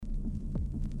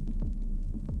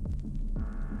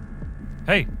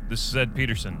Hey, this is Ed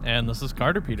Peterson. And this is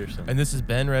Carter Peterson. And this is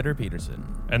Ben Redder Peterson.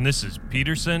 And this is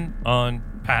Peterson on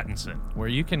Pattinson. Where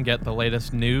you can get the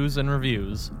latest news and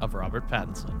reviews of Robert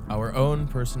Pattinson. Our own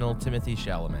personal Timothée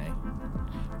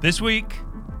Chalamet. This week,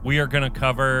 we are going to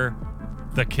cover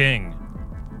The King.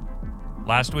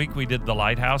 Last week, we did The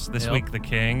Lighthouse. This Yep. week, The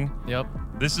King. Yep.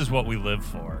 This is what we live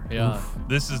for. Yeah. Oof.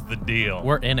 This is the deal.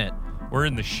 We're in it. We're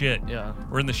in the shit. Yeah.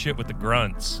 We're in the shit with the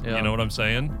grunts. Yeah. You know what I'm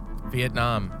saying?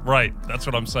 Vietnam, Right. That's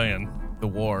what I'm saying. the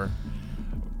war.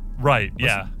 Right.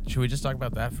 Yeah. Should we just talk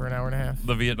about that for an hour and a half?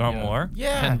 The Vietnam Yeah. War.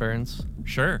 Yeah. Ken Burns.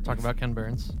 Sure. Talk about Ken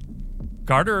Burns.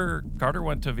 Carter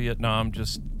went to Vietnam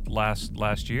just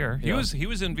last year. He Yeah.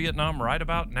 was in Vietnam right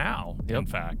about now. Yep. In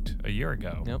fact, a year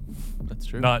ago. Yep. That's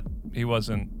true. He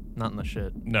wasn't. Not in the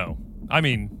shit. No, I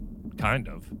mean, kind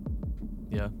of.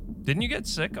 Yeah. Didn't you get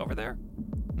sick over there?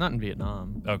 Not in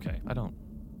Vietnam. Okay. I don't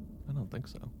think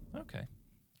so. Okay.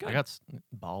 I Good. got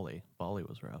Bali. Bali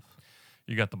was rough.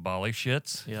 You got the Bali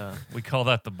shits. Yeah. We call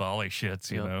that the Bali shits.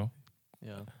 You Yep. know.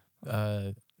 Yeah.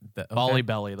 Okay. Bali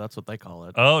belly. That's what they call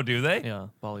it. Oh, do they? Yeah.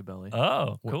 Bali belly.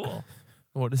 Oh, cool.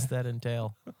 What does that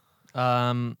entail?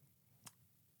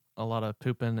 A lot of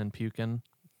pooping and puking.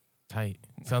 Tight.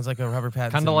 Sounds like a Robert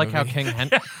Pattinson Kind of like how movie. King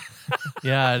Henry.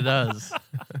 Yeah, it does.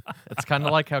 It's kind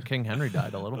of like how King Henry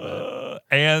died a little bit,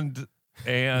 And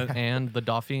and the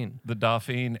Dauphin. the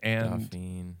Dauphin and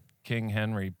Dauphin. King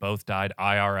Henry both died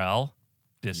IRL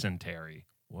dysentery.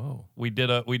 Whoa. We did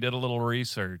a little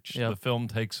research. Yep. The film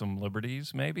takes some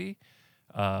liberties, maybe.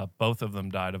 Both of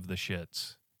them died of the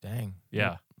shits. Dang.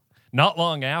 Yeah. Not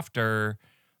long after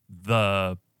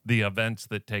the events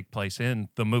that take place in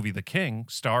the movie The King,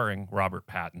 starring Robert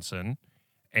Pattinson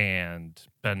and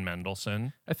Ben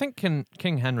Mendelsohn, I think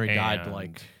King Henry died And-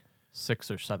 like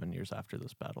 6 or 7 years after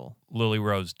this battle. Lily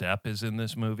Rose Depp is in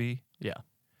this movie. Yeah.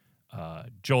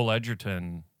 Joel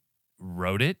Edgerton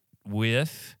wrote it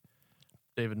with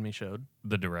David Michôd.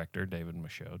 the director, David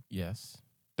Michôd. Yes.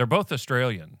 They're both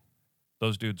Australian.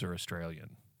 Those dudes are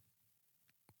Australian.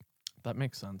 That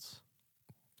makes sense.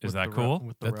 Is With that the cool?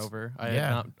 with the That's- rover.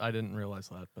 yeah. I didn't realize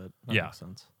that, but that Yeah. makes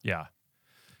sense. Yeah.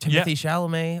 Timothy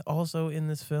Chalamet also in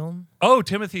this film. Oh,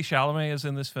 Timothée Chalamet is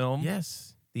in this film?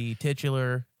 Yes. The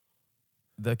titular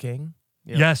The King.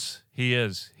 Yep. Yes, he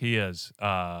is. He is.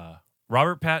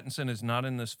 Robert Pattinson is not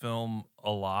in this film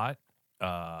a lot.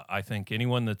 I think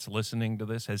anyone that's listening to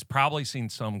this has probably seen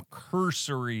some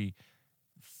cursory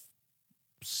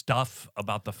stuff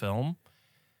about the film.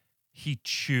 He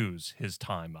chews his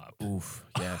time up. Oof.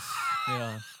 Yes.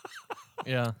 Yeah.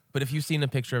 Yeah. But if you've seen a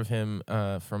picture of him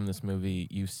from this movie,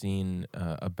 you've seen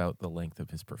about the length of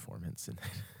his performance.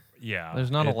 Yeah. There's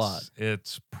not a lot.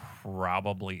 It's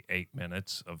probably 8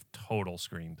 minutes of total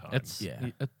screen time. It's Yeah.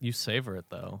 you savor it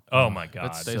though. oh my God.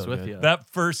 It stays so with good. you. That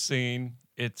first scene,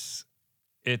 it's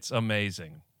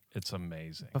amazing. It's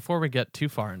amazing. Before we get too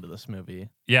far into this movie,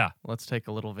 Yeah. let's take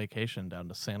a little vacation down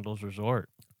to Sandals Resort.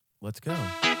 Let's go.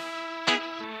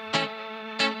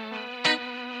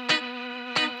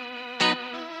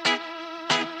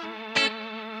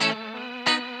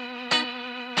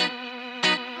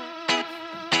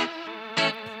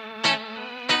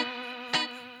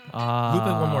 Loop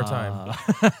it one more time.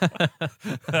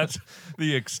 That's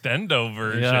the extendo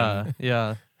version. Yeah,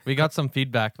 yeah. We got some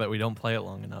feedback that we don't play it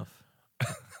long enough.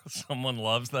 Someone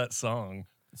loves that song.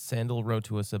 Sandal wrote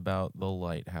to us about The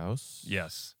Lighthouse.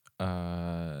 Yes.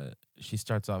 She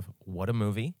starts off, what a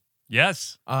movie.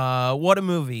 Yes. What a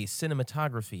movie.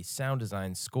 Cinematography, sound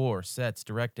design, score, sets,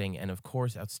 directing, and of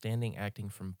course, outstanding acting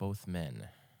from both men.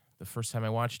 The first time I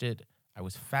watched it, I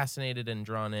was fascinated and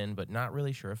drawn in, but not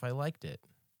really sure if I liked it.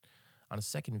 On a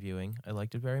second viewing, I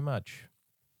liked it very much.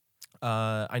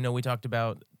 I know we talked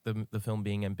about the film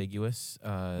being ambiguous.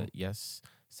 Yes,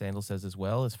 Sandal says as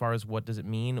well. As far as what does it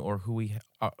mean or who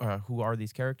are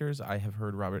these characters, I have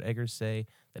heard Robert Eggers say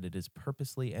that it is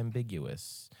purposely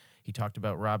ambiguous. He talked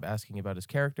about Rob asking about his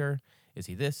character. Is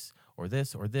he this or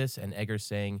this or this? And Eggers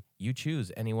saying, you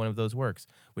choose any one of those works,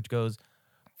 which goes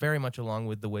very much along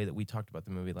with the way that we talked about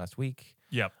the movie last week.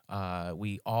 Yep.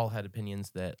 We all had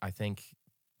opinions that I think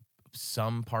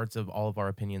some parts of all of our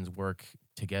opinions work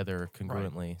together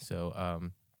congruently.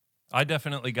 So, I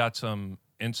definitely got some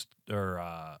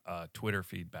Twitter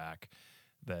feedback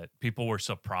that people were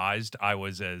surprised I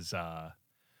was as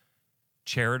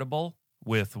charitable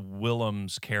with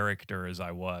Willem's character as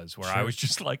I was, where I Sure. was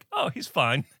just like, oh, he's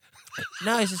fine.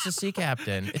 no, he's just a sea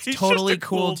captain. It's He's just totally a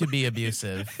cool cool- to be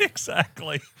abusive.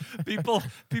 Exactly.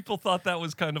 People thought that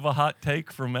was kind of a hot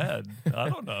take from Ed. I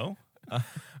don't know.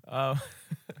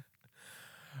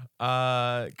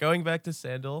 Going back to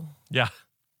Sandal, Yeah.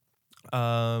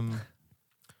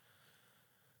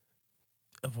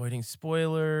 Avoiding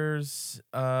spoilers.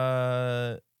 She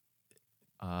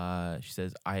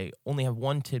says, I only have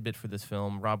one tidbit for this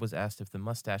film. Rob was asked if the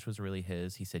mustache was really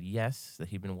his. He said yes, that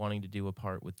he'd been wanting to do a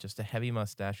part with just a heavy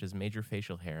mustache as major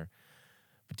facial hair,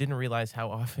 but didn't realize how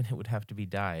often it would have to be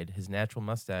dyed. His natural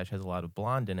mustache has a lot of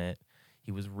blonde in it.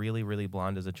 He was really, really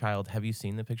blonde as a child. Have you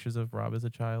seen the pictures of Rob as a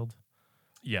child?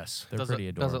 Yes. They're pretty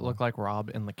adorable. Does it look like Rob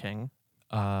in The King?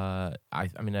 I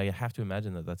mean, I have to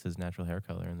imagine that that's his natural hair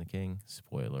color in The King.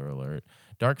 Spoiler alert.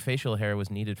 Dark facial hair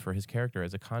was needed for his character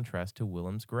as a contrast to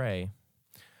Willem's gray.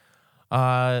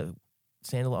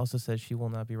 Sandal also says she will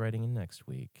not be writing in next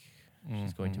week.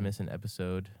 She's going to miss an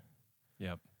episode.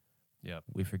 Yep.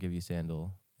 We forgive you,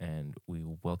 Sandal, and we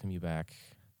will welcome you back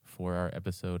for our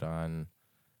episode on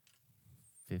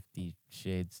 50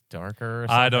 Shades Darker or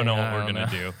something. I don't know what we're going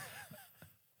to do.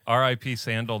 R.I.P.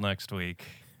 Sandal next week.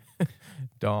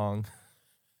 Dong.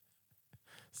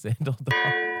 Sandal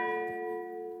dong.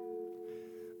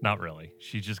 Not really.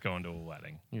 She's just going to a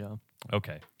wedding. Yeah.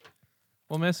 Okay.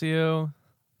 We'll miss you.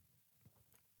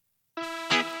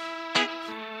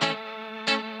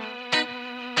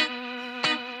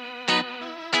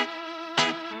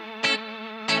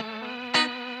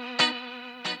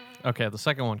 Okay, the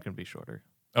second one can be shorter.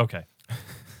 Okay.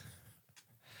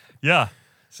 Yeah.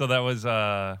 So that was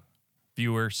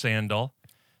viewer Sandal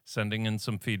sending in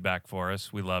some feedback for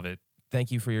us. We love it. Thank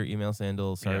you for your email,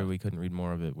 Sandal. Sorry Yeah. we couldn't read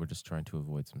more of it. We're just trying to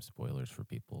avoid some spoilers for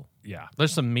people. Yeah.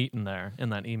 There's some meat in there, in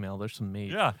that email. There's some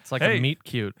meat. Yeah. It's like Hey. a meat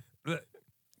cute.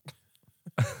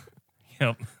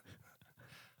 Yep.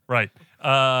 Right.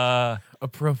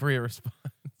 Appropriate response.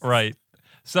 Right.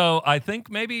 So I think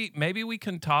maybe we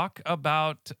can talk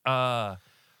about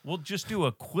we'll just do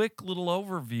a quick little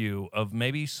overview of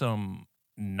maybe some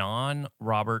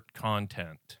non-Robert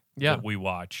content Yeah. that we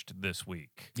watched this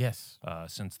week Yes.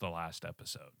 since the last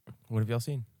episode. What have y'all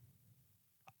seen?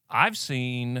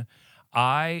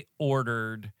 I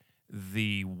ordered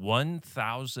the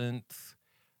 1000th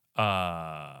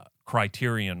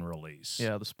Criterion release.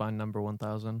 Yeah, the Spine number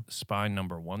 1000. Spine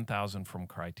number 1000 from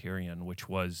Criterion, which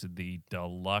was the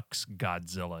deluxe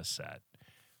Godzilla set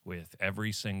with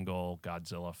every single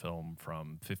Godzilla film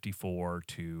from 54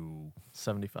 to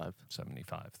 75.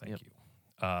 75. Thank Yep. you.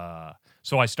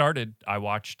 So I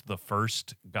watched the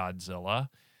first Godzilla.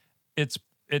 It's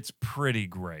pretty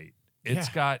great. It's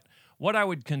Yeah. got what I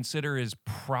would consider is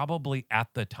probably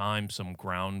at the time some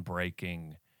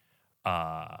groundbreaking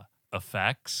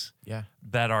effects Yeah.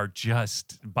 that are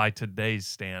just by today's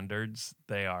standards,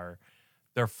 they're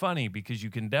funny because you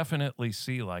can definitely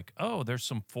see like, oh, there's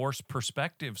some forced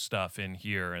perspective stuff in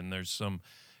here, and there's some,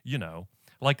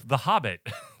 like The Hobbit.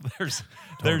 there's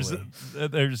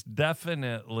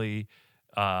definitely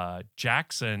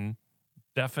Jackson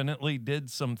definitely did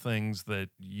some things that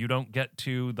you don't get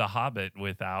to The Hobbit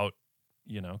without,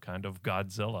 kind of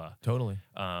Godzilla. Totally.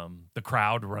 The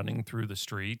crowd running through the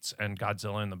streets and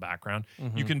Godzilla in the background.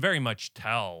 Mhm. You can very much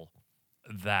tell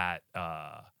that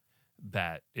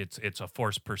that it's a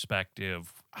forced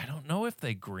perspective. I don't know if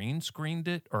they green screened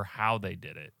it or how they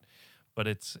did it, but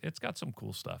it's got some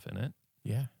cool stuff in it.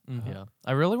 Yeah. Yeah.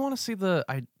 I really want to see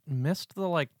I missed the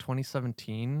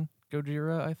 2017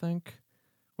 Gojira, I think,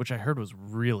 which I heard was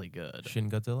really good. Shin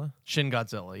Godzilla? Shin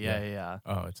Godzilla. Yeah.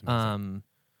 Oh, it's amazing.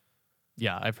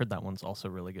 Yeah, I've heard that one's also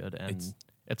really good, and It's-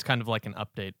 it's kind of like an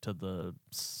update to the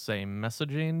same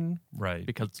messaging Right.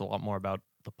 because it's a lot more about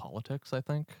the politics, I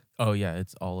think. Oh, yeah.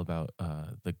 It's all about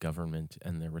the government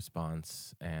and their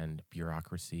response and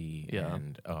bureaucracy. Yeah.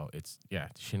 And,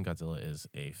 Shin Godzilla is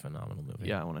a phenomenal movie.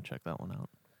 Yeah, I want to check that one out.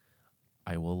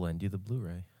 I will lend you the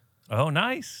Blu-ray. Oh,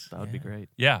 nice. That would be Yeah. great.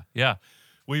 Yeah.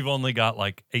 We've only got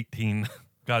like 18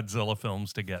 Godzilla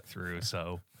films to get through,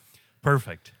 so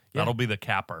perfect. Yeah. That'll be the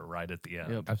capper right at the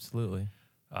end. Yep. Absolutely.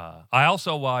 I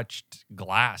also watched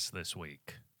Glass this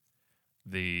week.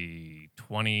 The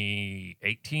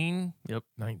 2018,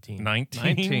 19.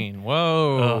 19.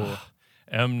 Whoa. Ugh.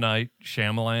 M. Night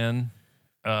Shyamalan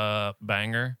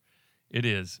banger. It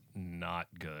is not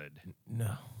good.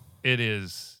 No. It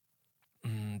is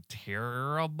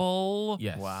terrible.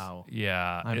 Yes. Wow.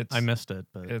 Yeah, I missed it,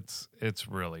 but it's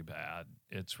really bad.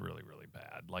 It's really, really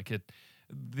bad. Like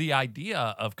the idea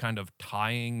of kind of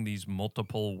tying these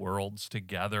multiple worlds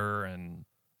together, and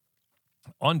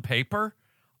on paper,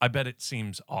 I bet it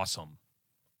seems awesome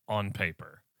on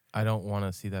paper. I don't want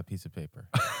to see that piece of paper.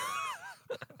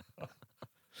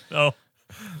 No.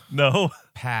 I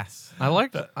Pass.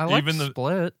 liked even the-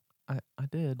 Split. I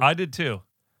did. I did too.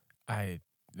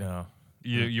 No.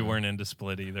 You weren't into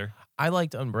Split either. I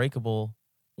liked Unbreakable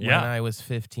when Yeah. I was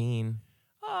 15.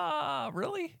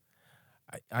 Really?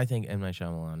 I think M. Night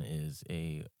Shyamalan is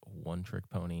a one-trick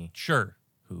pony Sure.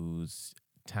 whose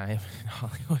time in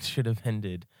Hollywood should have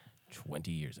ended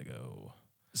 20 years ago.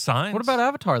 Signs? What about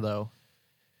Avatar though?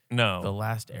 No. The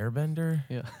Last Airbender?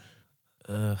 Yeah.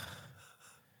 Ugh.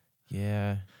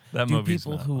 Yeah. that Do movie's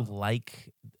people not who well.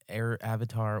 like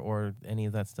Avatar or any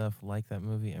of that stuff like that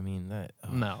movie? I mean, that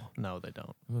No, they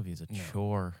don't. movie is a No.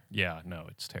 chore. Yeah, no,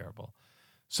 it's terrible.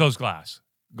 So's Glass.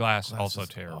 Glass Glass also is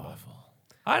terrible. awful.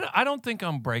 I don't think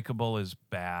Unbreakable is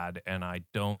bad, and I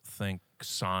don't think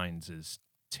Signs is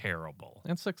terrible.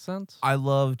 And Sixth Sense. I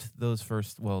loved those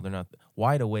first. Well, they're not.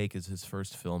 Wide Awake is his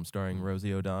first film starring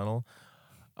Rosie O'Donnell.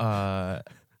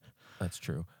 That's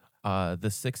true. The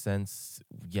Sixth Sense,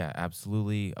 yeah,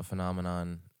 absolutely a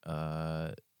phenomenon.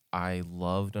 I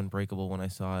loved Unbreakable when I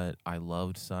saw it. I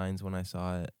loved Signs when I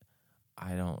saw it.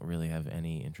 I don't really have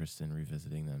any interest in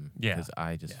revisiting them. Yeah, because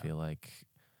I just yeah. feel like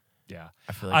Yeah.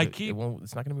 it won't.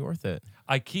 It's not going to be worth it.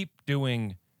 I keep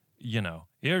doing,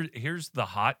 here's the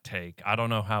hot take. I don't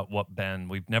know what Ben,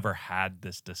 we've never had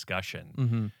this discussion.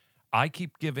 Mm-hmm. I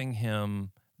keep giving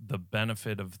him the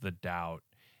benefit of the doubt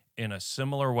in a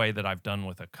similar way that I've done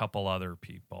with a couple other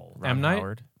people. Ron M. Night?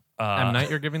 Howard. M. Night,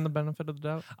 you're giving the benefit of the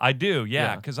doubt? I do, yeah,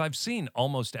 Yeah. because I've seen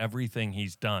almost everything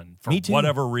he's done for Me too.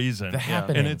 whatever reason. The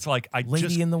Happening. And it's like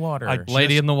Lady in the Water. I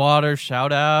Lady in the Water,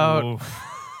 shout out. Oof.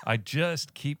 I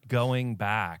just keep going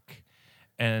back,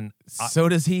 and so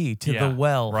does he to yeah, the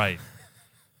well. Right.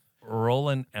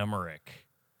 Roland Emmerich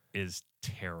is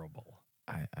terrible.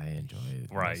 I enjoy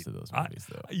Right. most of those movies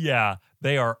though. Yeah,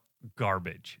 they are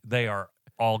garbage. They are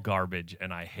all garbage,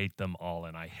 and I hate them all,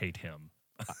 and I hate him.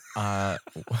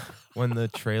 When the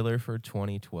trailer for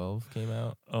 2012 came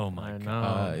out, Oh my I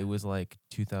god. know. it was like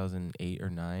 2008 or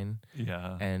 9,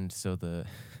 Yeah. and so the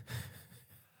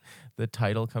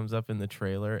title comes up in the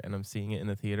trailer, and I'm seeing it in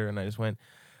the theater, and I just went,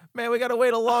 "Man, we gotta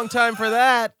wait a long time for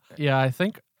that." Yeah, I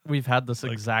think we've had this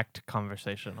exact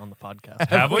conversation on the podcast.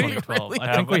 Have we? 2012. Really?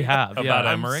 I think we have. About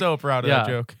Yeah. Emmerich? I'm so proud of Yeah. that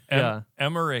joke. Yeah.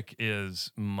 Emmerich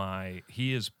is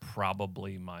he is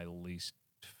probably my least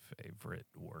favorite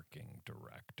working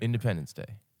director. Independence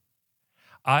Day.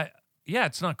 Yeah,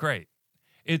 it's not great.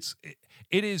 It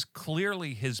is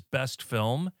clearly his best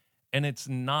film, and it's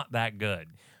not that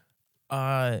good.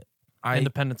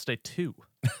 Independence Day 2.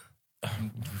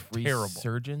 Terrible.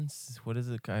 Resurgence. What is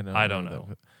it? I don't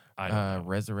know. I don't know.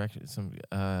 Resurrection. Some.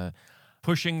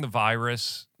 Pushing the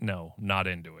virus, no, not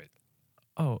into it.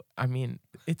 Oh, I mean,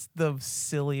 it's the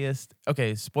silliest.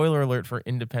 Okay, spoiler alert for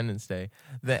Independence Day.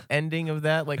 The ending of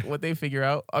that, like what they figure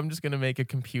out, I'm just gonna make a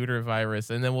computer virus,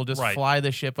 and then we'll just Right. fly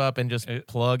the ship up and just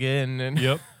plug in. And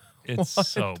Yep. It's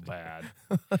so bad.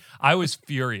 I was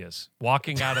furious.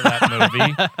 Walking out of that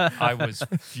movie, I was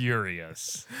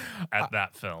furious at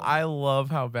that film. I love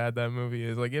how bad that movie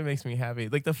is. Like, it makes me happy.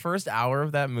 Like the first hour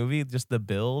of that movie, just the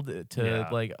build to Yeah.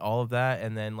 like all of that,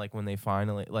 and then like when they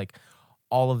finally like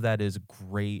all of that is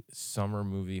great summer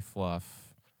movie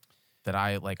fluff that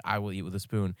I will eat with a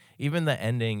spoon. Even the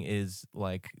ending is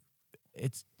like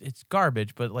it's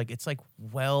garbage, but like it's like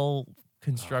well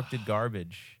constructed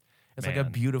garbage. It's like a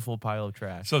Man. beautiful pile of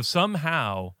trash. So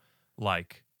somehow,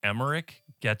 like Emmerich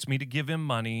gets me to give him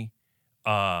money.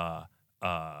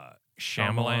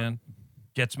 Shyamalan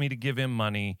gets me to give him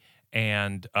money,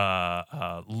 and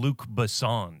Luc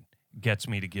Besson gets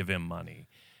me to give him money.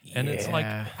 And it's like,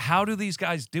 Yeah. how do these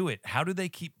guys do it? How do they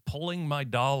keep pulling my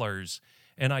dollars?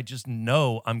 And I just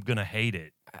know I'm gonna hate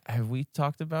it. Have we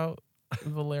talked about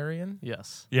Valerian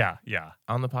Yes. Yeah.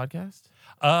 on the podcast?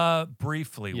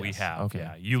 Briefly, we Yes. have. Okay.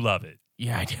 Yeah, you love it.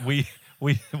 Yeah, I do.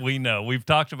 We know. We've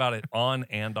talked about it on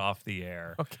and off the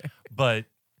air. Okay. But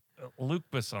Luc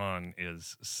Besson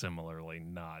is similarly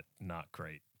not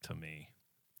great to me.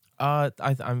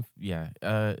 I'm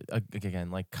again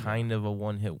like kind of a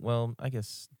one hit. Well, I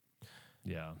guess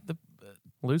Yeah.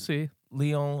 Lucy.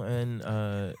 Leon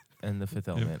and the Fifth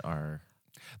Element are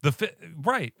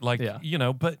Right. Like,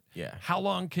 Yeah. but yeah. how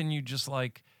long can you just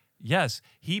yes,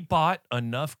 he bought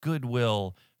enough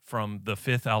goodwill from the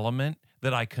Fifth Element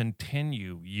that I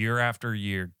continue year after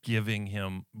year giving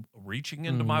him, reaching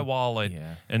into my wallet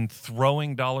Yeah. and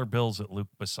throwing dollar bills at Luc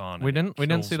Besson. We and it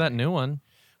didn't see kills that me. new one.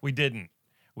 We didn't.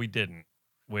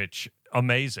 Which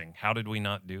amazing. How did we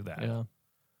not do that? Yeah.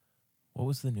 What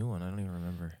was the new one? I don't even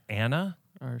remember. Anna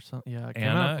Or something. Yeah. It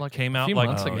Anna came out a few like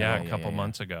months ago. a Yeah, couple yeah.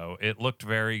 months ago. It looked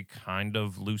very kind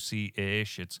of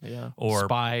Lucy-ish. It's Yeah. or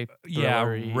Spy. yeah,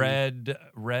 thrillery.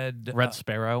 Red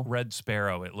Sparrow. Red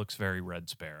Sparrow. It looks very Red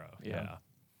Sparrow. Yeah. Yeah.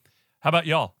 How about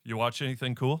y'all? You watch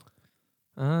anything cool?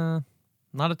 Not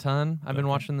a ton. I've been Okay.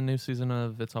 watching the new season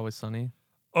of It's Always Sunny.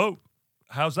 Oh,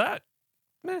 how's that?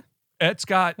 Meh. It's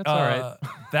got That's all right.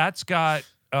 That's got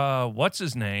what's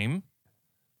his name?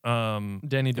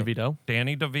 Danny DeVito.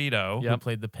 Danny DeVito, Yep. Who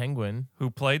played the Penguin? who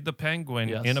played the Penguin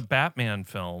Yes. in a Batman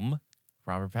film,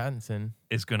 Robert Pattinson.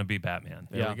 is going to be Batman.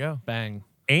 There we go. Bang.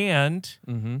 And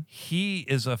Mm-hmm. he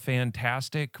is a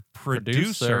fantastic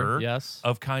producer Yes.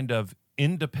 of kind of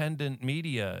independent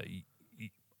media.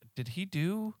 Did he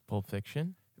do? Pulp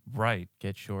Fiction. Right.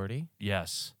 Get Shorty.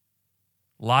 Yes.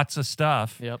 Lots of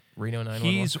stuff. Yep. Reno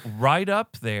 911. He's right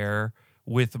up there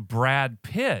with Brad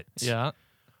Pitt, Yeah.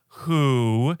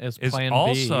 who Is is Plan B.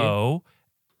 also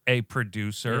a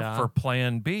producer Yeah. for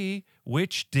Plan B,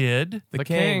 which did The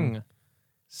King.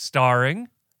 starring.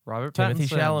 Robert Timothy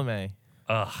Pattinson. Chalamet.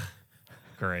 Ugh,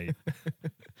 great,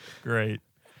 great.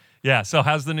 Yeah. So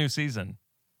how's the new season?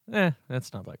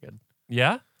 That's not that good.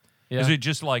 Yeah. Yeah. Is it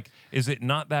just like? Is it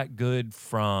not that good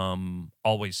from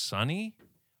Always Sunny,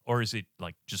 or is it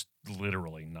like just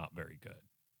literally not very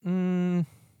good?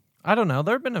 I don't know.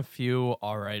 There have been a few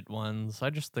all right ones. I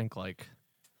just think like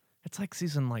it's like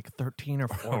season like 13 or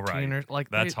 14 right. or like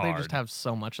That's they just hard. have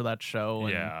so much of that show.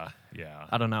 And Yeah.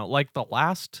 I don't know. Like the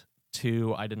last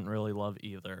two, I didn't really love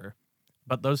either.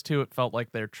 But those two, it felt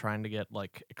like they're trying to get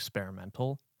like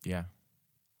experimental. Yeah.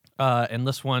 And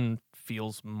this one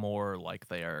feels more like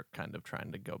they are kind of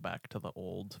trying to go back to the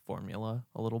old formula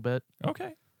a little bit.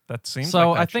 Okay. That seems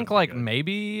So like I that think should be like good.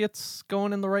 maybe it's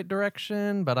going in the right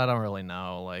direction, but I don't really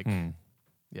know. Like, Hmm.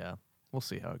 yeah, we'll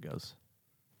see how it goes.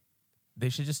 They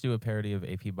should just do a parody of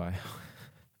AP Bio.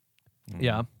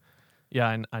 Yeah. Yeah,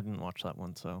 I didn't watch that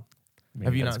one, so.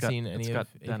 Have you It's not got- seen it's any got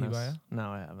of AP Dennis. Bio?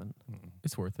 No, I haven't.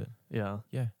 It's worth it. Yeah.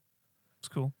 It's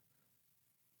cool.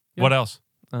 Yeah. What else?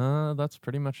 That's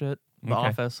pretty much it. The Okay.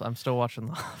 Office. I'm still watching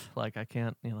The Like, I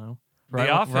can't, The Right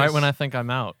Office. when I think I'm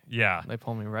out, Yeah. they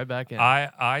pull me right back in.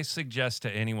 I suggest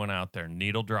to anyone out there,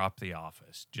 needle drop The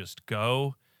Office. Just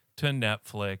go to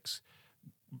Netflix,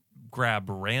 grab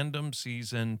random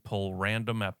season, pull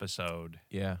random episode,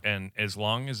 Yeah. and as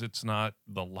long as it's not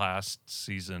the last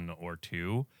season or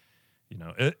two,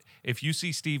 if you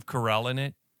see Steve Carell in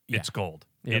it, Yeah. it's gold.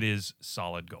 Yep. It is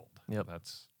solid gold. Yep.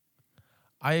 That's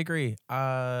I agree.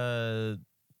 I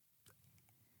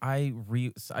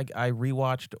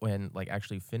rewatched when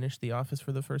actually finished The Office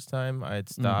for the first time. I had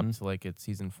stopped at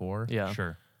season 4. yeah.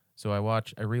 sure. So I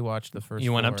rewatched the first.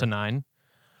 You went up 4. to 9?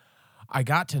 I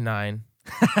got to 9.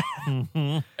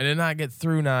 I did not get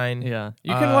through 9. Yeah.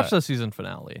 You can watch the season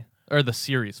finale or the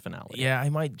series finale. Yeah, I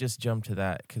might just jump to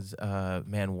that because,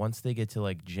 man, once they get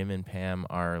to Jim and Pam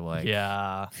are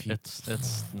Yeah. Phew. It's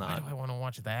why not. do I want to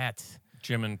watch that?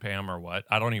 Jim and Pam or what?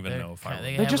 I don't even They're know if I kinda- would.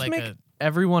 They have just make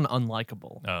everyone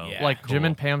unlikable. Oh, Yeah. Like Jim cool.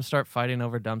 and Pam start fighting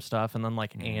over dumb stuff, and then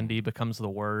Andy becomes the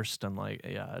worst, and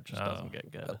it just Oh. doesn't get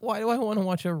good. Why do I want to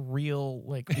watch a real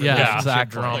Yeah, relationship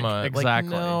exactly. drama? Exactly.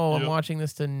 No, I'm Yep. watching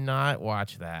this to not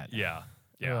watch that. Yeah.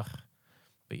 Yeah. Ugh.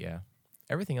 But yeah,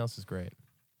 everything else is great.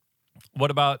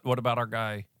 What about our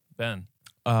guy Ben?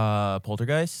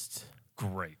 Poltergeist.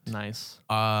 Great. Nice.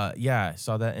 Yeah,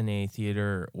 saw that in a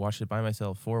theater. Watched it by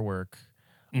myself for work.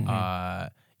 Mhm.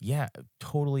 Yeah,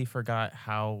 totally forgot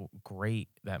how great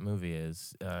that movie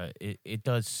is. It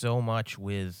does so much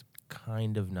with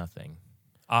kind of nothing.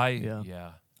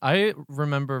 Yeah. I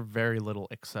remember very little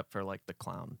except for the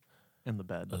clown in the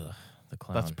bed. Ugh, the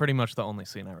clown. That's pretty much the only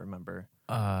scene I remember.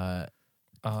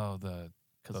 Oh,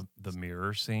 the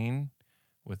mirror scene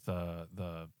with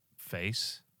the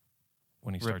face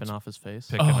when he Ripping starts off his face.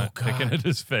 picking Oh, picking God. at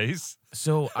his face.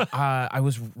 So I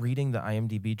was reading the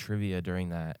IMDb trivia during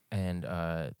that, and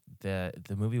the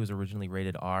movie was originally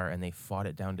rated R, and they fought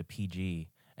it down to PG.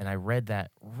 And I read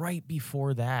that right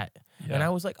before that, and Yeah. I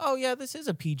was like, "Oh yeah, this is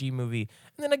a PG movie."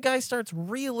 And then a guy starts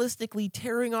realistically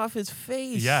tearing off his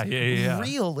face. Yeah.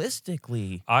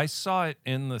 Realistically. I saw it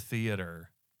in the theater,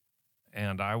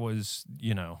 and I was,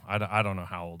 I don't know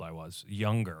how old I was,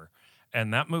 younger.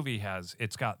 And that movie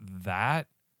it's got that,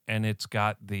 and it's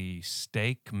got the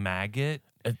steak maggot,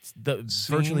 It's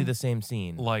virtually Scene? the same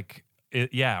scene.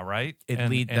 right?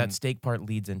 That steak part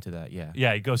leads into that. Yeah.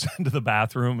 Yeah, he goes into the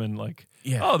bathroom and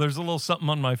Yeah. oh, there's a little something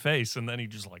on my face, and then he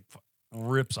just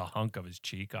rips a hunk of his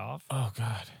cheek off. Oh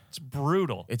God. It's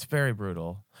brutal. It's very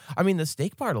brutal. I mean, the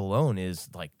steak part alone is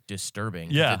disturbing.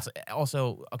 'Cause Yeah. It's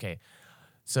also okay.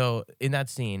 So in that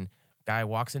scene, guy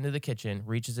walks into the kitchen,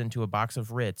 reaches into a box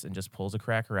of Ritz, and just pulls a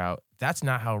cracker out. That's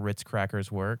not how Ritz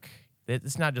crackers work.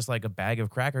 It's not just like a bag of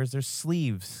crackers. There's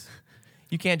sleeves.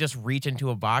 You can't just reach into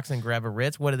a box and grab a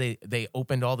Ritz. What do they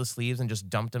opened all the sleeves and just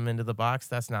dumped them into the box?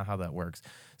 That's not how that works.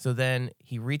 So then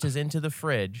he reaches into the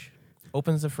fridge,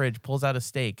 opens the fridge, pulls out a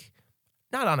steak,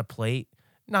 not on a plate,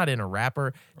 not in a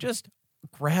wrapper, just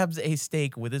grabs a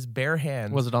steak with his bare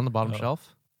hands. Was it on the bottom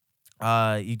shelf?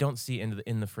 You don't see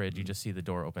in the fridge. You just see the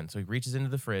door open. So he reaches into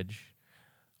the fridge.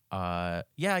 I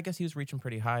guess he was reaching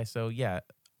pretty high. So yeah,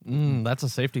 That's a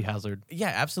safety hazard.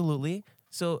 yeah, absolutely.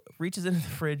 So reaches into the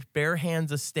fridge, bare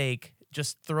hands a steak,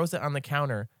 just throws it on the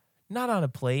counter, not on a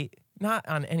plate, not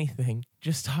on anything,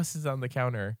 just tosses it on the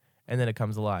counter, and then it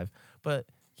comes alive. But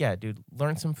yeah, dude,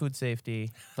 learn some food safety.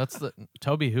 That's the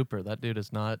Toby Hooper. That dude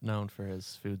is not known for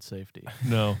his food safety.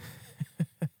 No.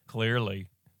 Clearly.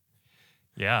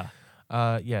 Yeah.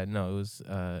 No, it was.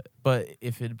 But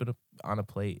if it had been on a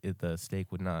plate, the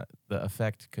steak would not. The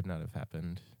effect could not have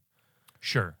happened.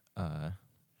 Sure.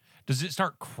 Does it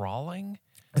start crawling?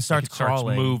 It starts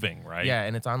crawling, moving, right? Yeah,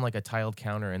 and it's on like a tiled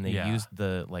counter, and they Yeah. used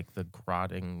the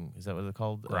grouting. Is that what it's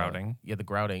called? Grouting. Yeah, the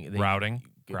grouting.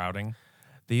 Grouting.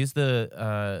 They use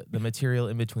the material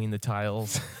in between the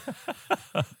tiles.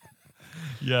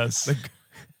 Yes.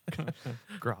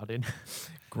 Grotted.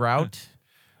 Grout.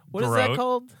 What is that Grout.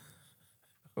 called?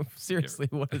 Seriously,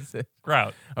 what is it?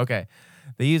 Grout. Okay,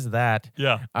 they use that.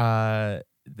 Yeah.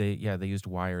 They used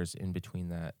wires in between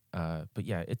that. But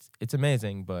yeah, it's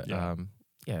amazing. But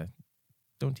Yeah.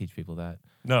 don't teach people that.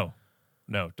 No.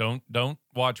 Don't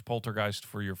watch Poltergeist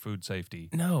for your food safety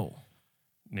No.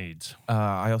 needs.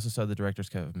 I also saw the director's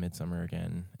cut of Midsummer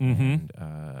again. Mhm.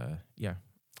 And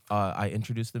I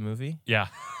introduced the movie. Yeah.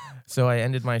 So I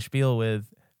ended my spiel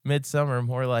with Midsummer,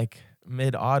 more like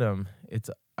mid-autumn. It's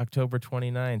October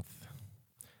 29th.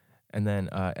 And then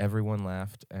everyone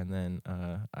laughed. And then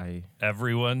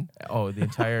Everyone. the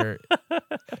entire...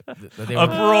 they were,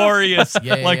 Uproarious.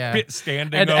 Yeah, yeah, like yeah.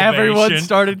 standing And ovation. everyone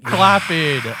started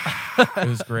clapping. it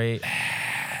was great.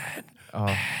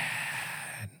 Oh,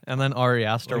 And then Ari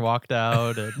Aster walked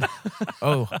out. And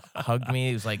hugged me.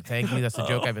 He was like, thank you. That's the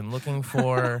joke I've been looking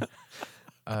for.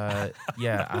 I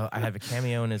have a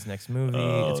cameo in his next movie.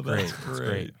 Oh, It's great. that's It's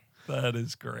great. That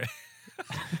is great.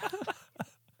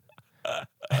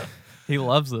 he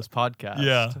loves this podcast.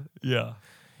 Yeah.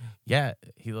 Yeah,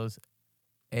 he loves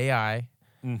AI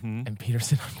Mm-hmm. and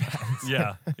Peterson on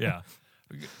Pattinson. Yeah.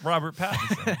 Robert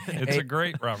Pattinson. It's a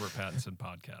great Robert Pattinson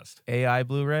podcast. AI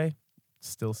Blu-ray,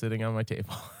 still sitting on my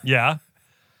table. Yeah.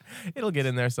 It'll get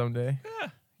in there someday.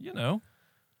 You know.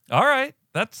 All right.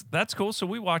 That's cool. So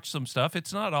we watched some stuff.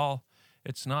 It's not all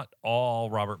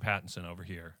Robert Pattinson over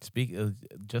here.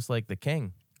 Just like The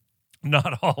King.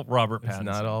 Not all Robert Pattinson. It's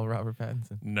not all Robert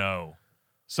Pattinson. No.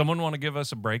 Someone want to give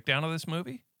us a breakdown of this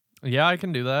movie? Yeah, I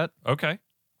can do that. Okay.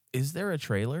 Is there a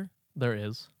trailer? There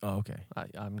is. Oh, okay.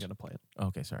 I'm going to play it.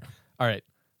 Okay, sorry. All right.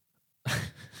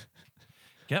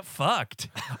 Get fucked.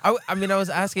 I mean, I was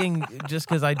asking just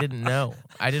because I didn't know.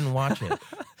 I didn't watch it.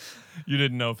 You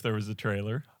didn't know if there was a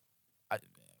trailer?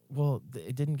 Well,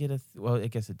 it didn't get well, I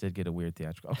guess it did get a weird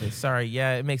theatrical. Okay, sorry.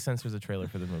 Yeah, it makes sense there's a trailer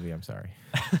for the movie. I'm sorry.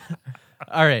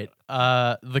 All right.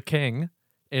 The King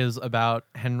is about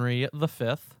Henry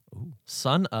V,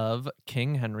 son of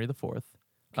King Henry IV.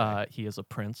 He is a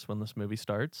prince when this movie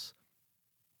starts.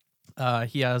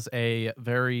 He has a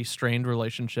very strained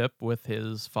relationship with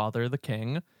his father, the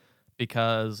king,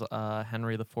 because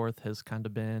Henry IV has kind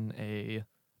of been a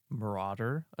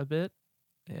marauder a bit,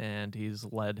 and he's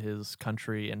led his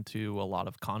country into a lot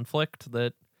of conflict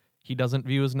that he doesn't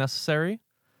view as necessary.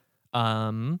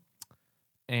 And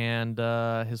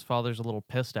his father's a little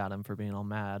pissed at him for being all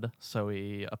mad, so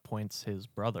he appoints his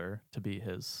brother to be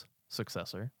his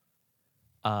successor.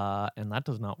 And that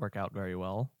does not work out very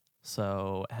well.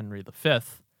 So Henry V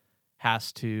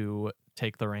has to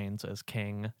take the reins as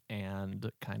king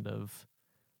and kind of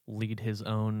lead his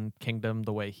own kingdom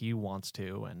the way he wants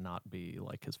to and not be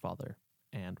like his father.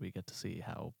 And we get to see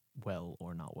how well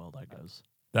or not well that goes.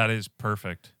 That is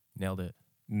perfect. Nailed it.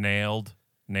 Nailed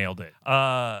it.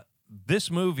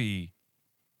 This movie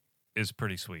is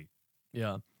pretty sweet.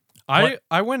 Yeah. What-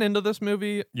 I went into this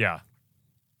movie Yeah.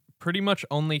 pretty much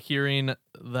only hearing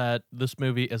that this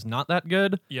movie is not that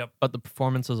good, Yep. but the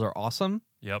performances are awesome.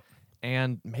 Yep.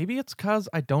 And maybe it's because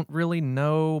I don't really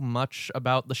know much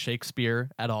about the Shakespeare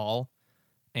at all.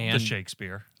 And The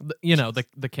Shakespeare.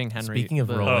 the King Henry. Speaking of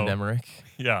the, Roland Oh. Emmerich,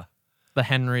 Yeah. the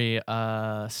Henry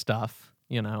stuff,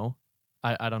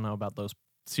 I don't know about those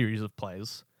series of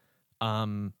plays.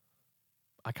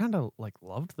 I kind of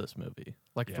loved this movie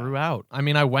Yeah. throughout. I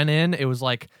mean, I went in, it was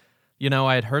like,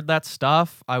 I had heard that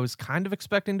stuff. I was kind of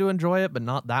expecting to enjoy it, but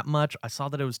not that much. I saw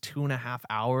that it was 2.5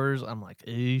 hours. I'm like,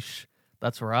 eesh,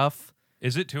 that's rough.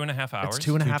 Is it 2.5 hours? It's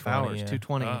 2.5 2:20, hours, yeah.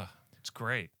 2:20. It's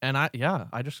great. And I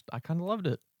kind of loved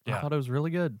it. I Yeah. thought it was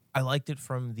really good. I liked it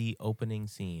from the opening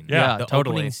scene. Yeah, the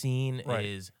totally. opening scene Right.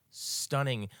 is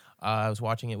stunning. I was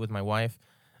watching it with my wife.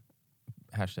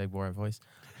 # Borat voice.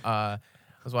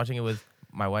 was watching it with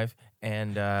my wife,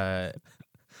 and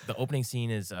the opening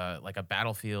scene is like a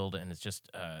battlefield, and it's just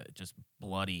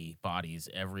bloody bodies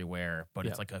everywhere. But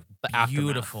it's like a The aftermath.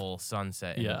 beautiful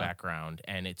sunset in the background,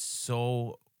 and it's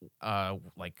so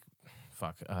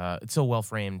it's so well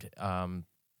framed.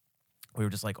 We were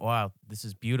just like, wow, this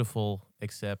is beautiful.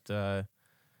 Except we're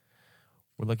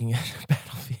looking at a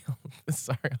battlefield.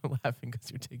 Sorry, I'm laughing because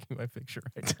you're taking my picture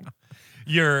right now.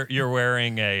 You're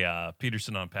wearing a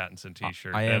Peterson on Pattinson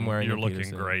t-shirt. I am and wearing You're a looking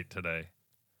Peterson. great today.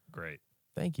 Great.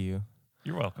 Thank you.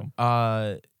 You're welcome.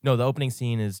 No, the opening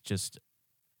scene is just.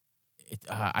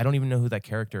 I don't even know who that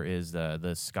character is.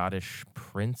 The Scottish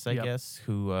prince, I guess,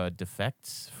 who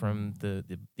defects from the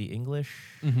English.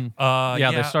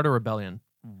 Yeah, they start a rebellion.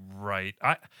 Right.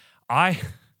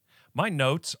 My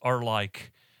notes are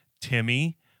like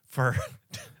Timmy for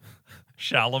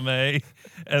Chalamet,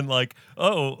 and like,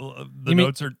 the You mean-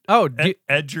 notes are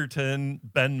Edgerton,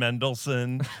 Ben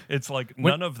Mendelsohn. It's like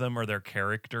none of them are their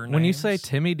character names. When you say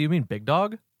Timmy, do you mean Big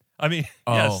Dog? I mean,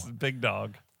 yes, Big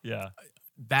Dog. Yeah,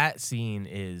 That scene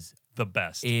is the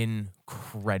best.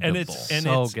 incredible. And it's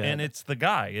So good. and it's the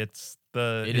guy. It's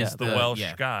the Welsh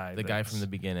guy. the guy from the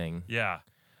beginning. Yeah.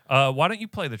 Why don't you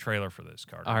play the trailer for this,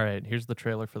 Carter? All right, here's the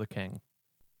trailer for The King.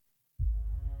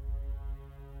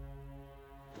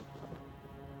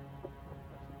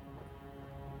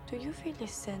 Do you feel a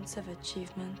sense of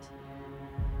achievement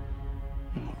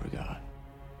In what regard?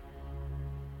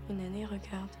 in any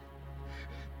regard?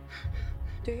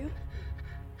 Do you?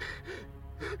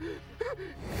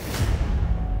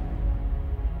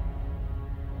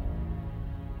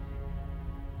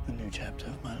 A new chapter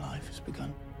of my life has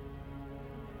begun.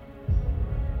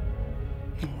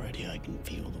 Already I can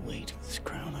feel the weight of this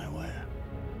crown I wear.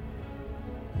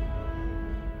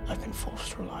 I've been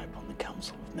forced to rely upon the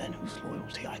counsel of men whose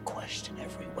loyalty I question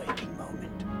every waking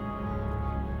moment.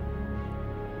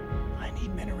 I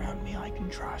need men around me I can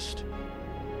trust.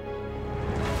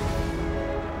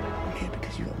 I'm here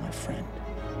because you are my friend.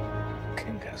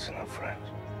 King has no friends.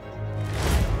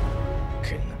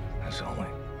 King has only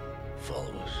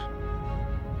followers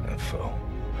and foe.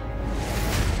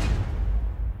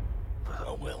 But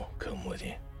I will come with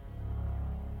you.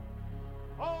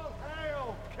 All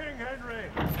hail King Henry!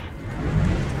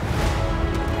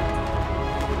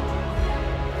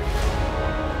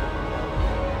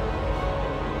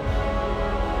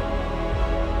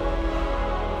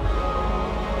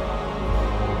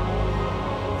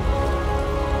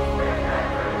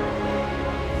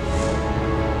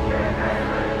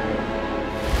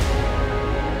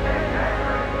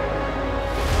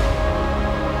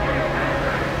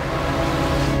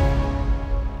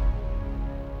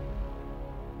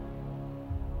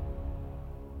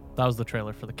 That was the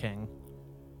trailer for The King.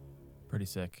 Pretty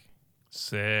sick.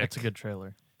 Sick. It's a good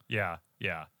trailer. Yeah,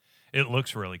 yeah. It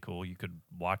looks really cool. You could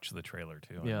watch the trailer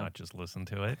too and Yeah. not just listen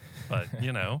to it. But,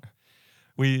 you know,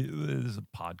 this is a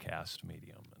podcast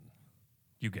medium and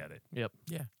you get it. Yep.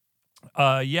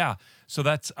 Yeah. So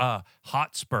that's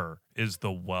Hotspur is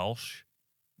the Welsh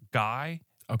guy.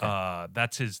 Okay.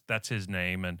 That's his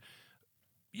name. And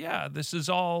yeah, this is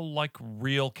all like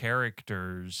real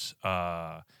characters.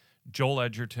 Joel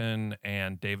Edgerton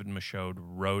and David Michôd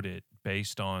wrote it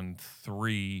based on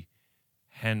 3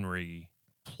 Henry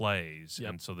plays. Yep.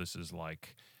 And so this is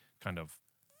like kind of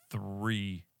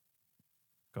 3.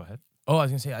 Go ahead. Oh, I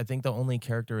was gonna say, I think the only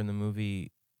character in the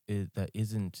movie that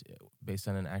isn't based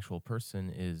on an actual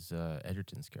person is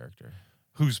Edgerton's character.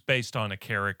 Who's based on a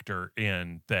character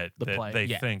in that play. they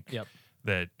Yeah. think Yep.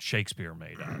 that Shakespeare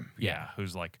made up. Yeah.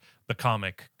 Who's like the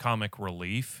comic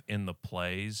relief in the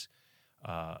plays.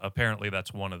 Apparently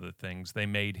that's one of the things. They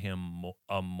made him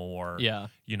a more, Yeah.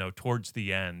 you know, towards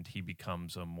the end he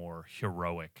becomes a more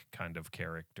heroic kind of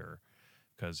character,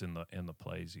 because in the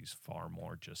plays he's far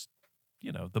more just,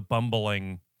 you know, the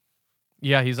bumbling.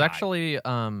 Yeah, he's guy. actually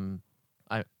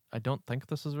I don't think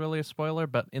this is really a spoiler,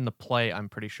 but in the play I'm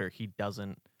pretty sure he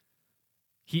isn't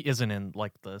in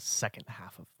like the second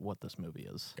half of what this movie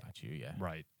is. Got you, yeah.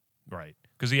 Right,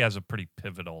 because he has a pretty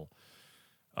pivotal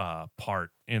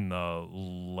part in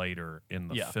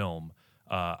the film.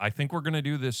 I think we're gonna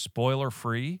do this spoiler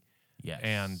free. Yes.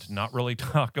 And not really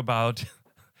talk about,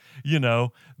 you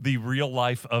know, the real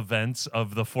life events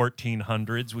of the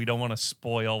 1400s. We don't want to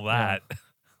spoil that.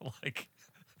 Like,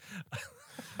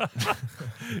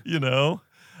 you know,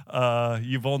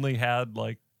 you've only had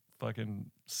like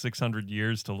fucking 600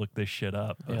 years to look this shit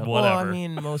up. Yeah. Whatever. Well, I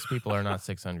mean, most people are not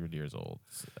 600 years old.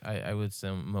 I would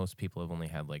say most people have only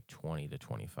had like 20 to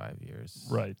 25 years.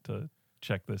 right, to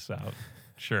check this out.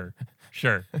 Sure.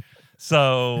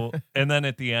 So, and then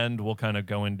at the end, we'll kind of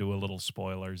go into a little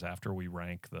spoilers after we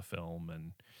rank the film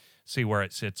and see where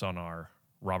it sits on our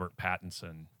Robert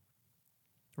Pattinson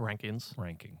Rankings.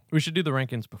 ranking. We should do the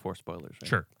rankings before spoilers. Right?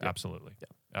 Sure, absolutely.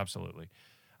 Absolutely.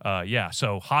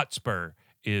 So Hotspur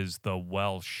is the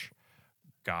Welsh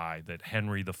guy that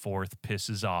Henry IV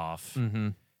pisses off. Mm-hmm.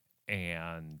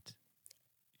 And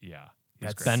yeah, he's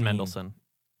That's great. Ben Scene. Mendelsohn,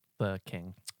 the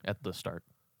king at the start.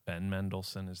 Ben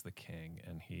Mendelsohn is the king,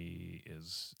 and he's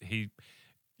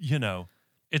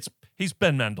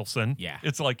Ben Mendelsohn. Yeah.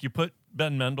 It's like you put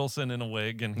Ben Mendelsohn in a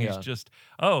wig and he's Yeah. just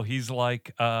he's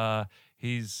like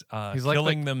he's He's like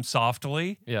killing them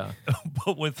softly, Yeah.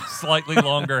 but with slightly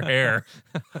longer hair.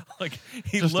 Like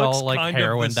he Just looks all like kind of the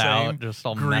heroined out, same, just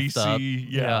all greasy. messed up.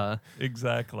 Yeah,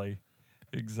 exactly.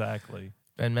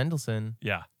 Ben Mendelsohn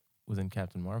Yeah, was in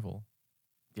Captain Marvel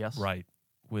Yes. right.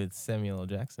 with Samuel L.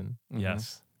 Jackson, Mhm.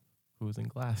 Yes, who was in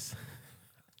Glass.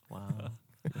 Wow.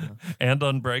 and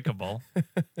Unbreakable.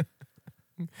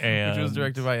 And Which was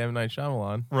directed by M. Night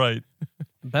Shyamalan. right.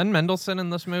 Ben Mendelsohn in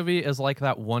this movie is like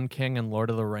that one king in Lord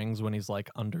of the Rings when he's like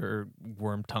under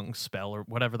Worm Tongue spell or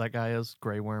whatever that guy is,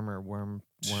 Grey Worm or Worm.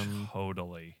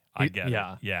 Totally. I get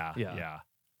yeah, it. Yeah. yeah. Yeah.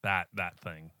 That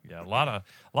thing. Yeah. A lot of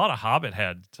Hobbit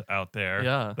heads out there.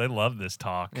 Yeah. They love this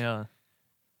talk. Yeah.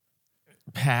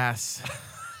 Pass.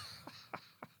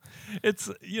 It's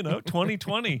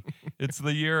 2020. It's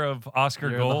the year of Oscar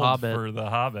Year of the Gold Hobbit. for the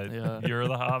Hobbit. Yeah. Year of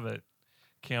the Hobbit.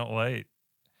 Can't wait.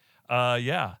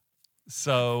 Yeah.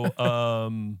 So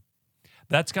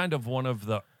that's kind of one of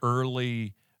the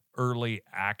early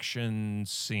action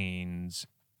scenes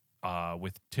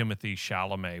with Timothée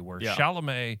Chalamet, where Yeah.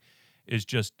 Chalamet is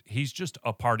he's just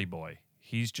a party boy.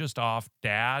 He's just off.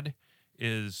 Dad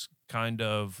is kind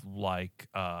of like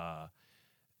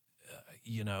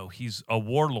he's a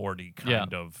warlordy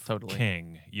kind of totally.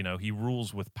 king. He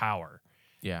rules with power.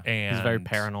 Yeah. And He's very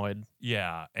paranoid.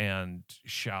 yeah, and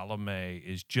Chalamet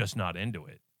is just not into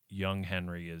it. Young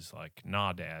Henry is like,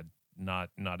 "Nah, Dad, not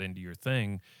into your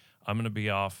thing. I'm gonna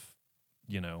be off,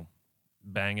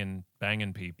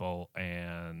 banging people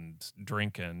and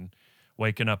drinking,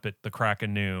 waking up at the crack of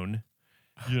noon.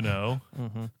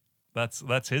 Mm-hmm.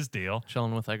 That's his deal.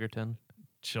 Chilling with Egerton.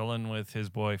 Chilling with his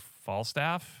boy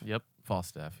Falstaff. Yep.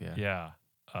 Falstaff, yeah.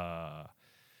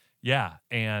 Yeah,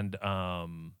 and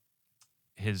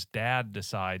his dad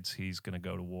decides he's going to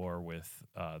go to war with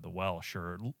the Welsh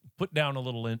or put down a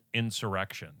little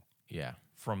insurrection Yeah.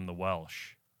 from the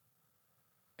Welsh.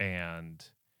 And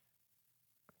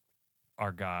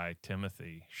our guy,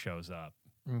 Timothy, shows up,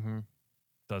 Mm-hmm.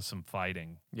 does some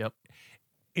fighting Yep.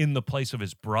 in the place of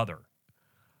his brother.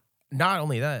 Not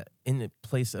only that, in the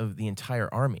place of the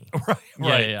entire army.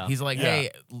 Yeah. He's like, Yeah.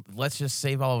 hey, let's just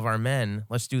save all of our men.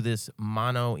 Let's do this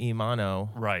mano y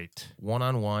mano, Right,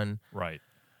 one-on-one. right.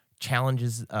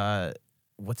 Challenges,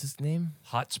 what's his name?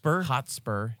 Hotspur?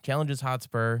 Hotspur. Challenges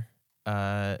Hotspur.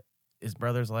 His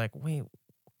brother's like, wait,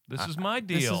 This is my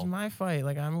deal. this is my fight.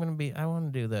 Like, I want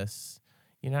to do this.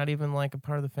 You're not even like a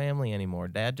part of the family anymore.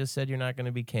 Dad just said you're not going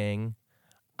to be king.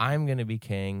 I'm going to be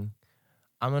king.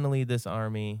 I'm going to lead this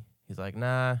army. He's like,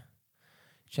 nah.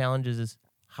 Challenges is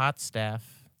hot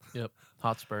staff. Yep.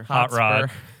 Hotspur. Hot rod.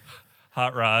 Hotspur.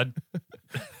 Hot Rod.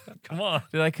 Come on.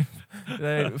 Did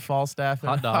I Falstaff and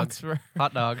Hot dog. Hotspur?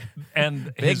 Hot dog.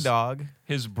 And Big dog.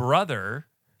 his brother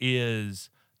is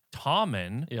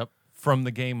Tommen Yep. from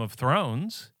the Game of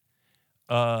Thrones,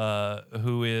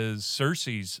 who is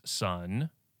Cersei's son.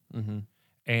 Mm-hmm.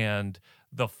 And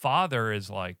the father is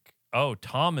like, oh,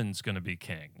 Tommen's going to be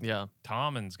king. Yeah.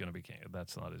 Tommen's going to be king.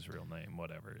 That's not his real name,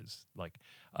 whatever it is. Like,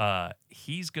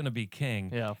 he's going to be king.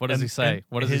 Yeah. What does he And- say? and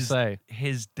What does he say?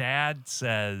 His dad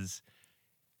says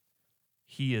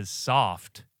he is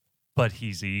soft, but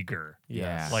he's eager.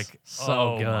 Yeah. Like,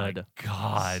 So oh my good.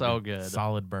 God. So good.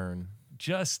 Solid burn.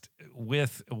 Just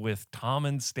with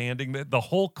Tommen standing there, the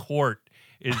whole court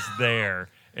is there,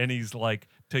 and he's like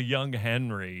to young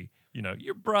Henry,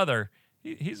 your brother,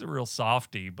 he's a real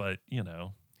softy, but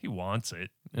he wants it.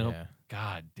 Yep. Yeah.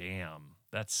 God damn,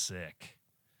 that's sick.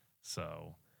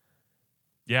 So,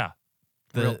 yeah,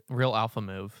 Real alpha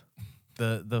move.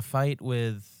 The fight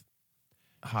with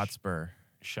Hotspur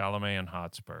Chalamet and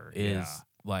Hotspur is yeah.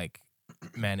 like,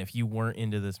 man, if you weren't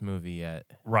into this movie yet,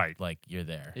 Right. like you're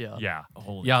there. Yeah. Yeah.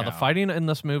 Holy Yeah, the cow. fighting in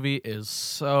this movie is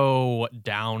so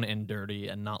down and dirty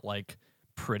and not like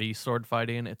pretty sword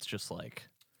fighting. It's just like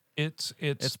It's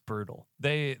it's brutal.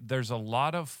 there's a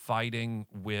lot of fighting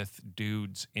with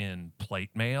dudes in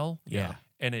plate mail. Yeah.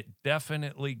 And it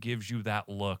definitely gives you that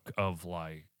look of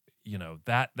like,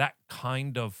 that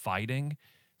kind of fighting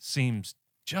seems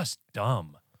just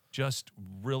dumb. just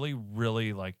really,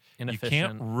 really like you can't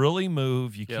Inefficient. really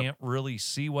move. You Yep. can't really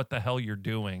see what the hell you're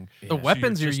doing. The So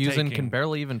weapons you're just using taking- can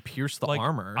barely even pierce the like,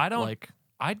 armor. I don't- like.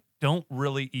 I don't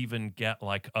really even get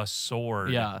like a sword.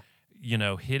 Yeah.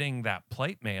 Hitting that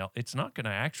plate mail. It's not going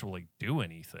to actually do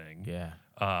anything.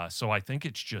 Yeah. So I think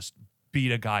it's just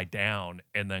beat a guy down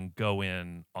and then go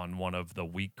in on one of the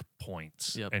weak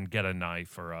points Yep. and get a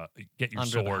knife or get your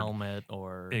Under sword. the helmet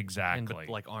or Exactly.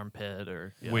 into, like armpit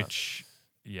or Which,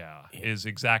 is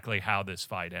exactly how this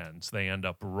fight ends. They end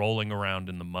up rolling around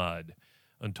in the mud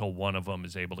until one of them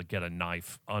is able to get a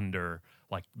knife under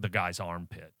like the guy's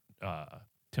armpit.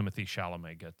 Timothy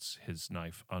Chalamet gets his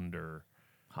knife under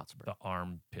Hotspur. the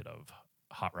armpit of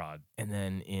Hot Rod. And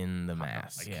then in the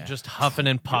mask, yeah. Just huffing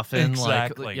and puffing.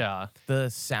 Exactly. Like, yeah. The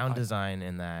sound design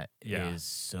in that is Yeah.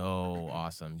 so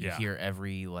awesome. You Yeah. hear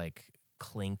every like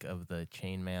clink of the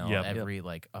chainmail, Yep. every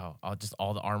like just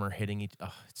all the armor hitting each.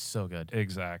 Oh, it's so good.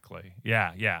 Exactly.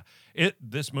 Yeah.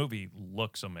 This movie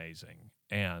looks amazing.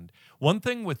 And one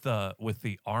thing with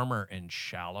the armor in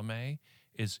Chalamet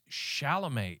is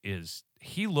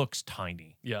he looks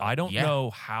tiny. Yeah. I don't Yeah. know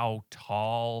how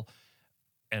tall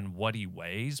and what he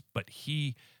weighs, but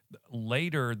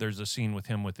later there's a scene with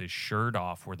him with his shirt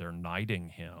off where they're knighting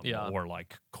him Yeah. or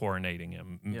like coronating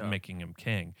him, Yeah. making him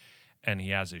king. And he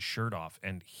has his shirt off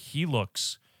and he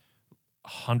looks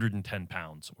 110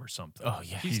 pounds or something. Oh,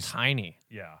 yeah. He's tiny.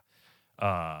 Yeah.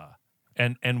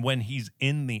 And when he's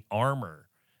in the armor,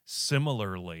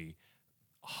 similarly,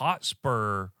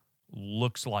 Hotspur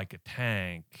looks like a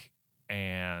tank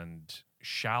and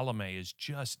Chalamet is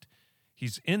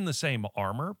he's in the same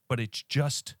armor, but it's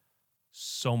just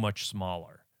so much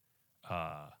smaller.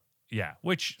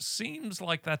 Which seems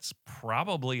like that's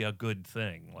probably a good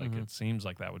thing. Like it seems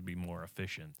like that would be more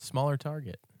efficient. Smaller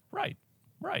target. Right.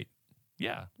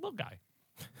 Yeah, little guy.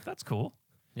 That's cool.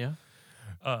 Yeah.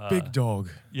 Big dog.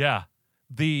 Yeah.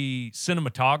 The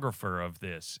cinematographer of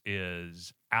this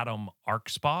is Adam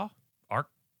Arkapaw.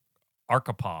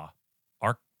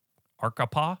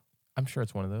 Arkapaw? I'm sure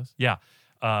it's one of those. Yeah.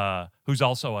 Who's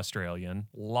also Australian.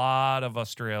 Lot of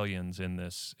Australians in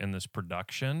this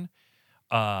production.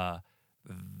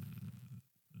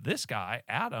 This guy,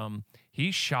 Adam,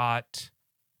 he shot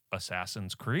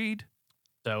Assassin's Creed.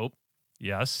 Dope.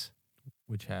 Yes.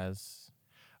 Which has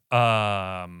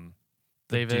The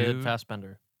David dude-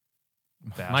 Fassbender.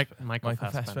 Fassbender. Michael Michael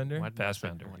Fassbender. Fassbender? Why did I say-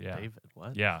 Fassbender, what, yeah. David,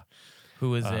 what? Yeah. who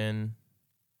was Uh, in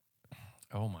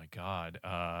Oh my God.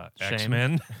 Shame.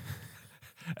 X-Men.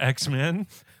 X-Men.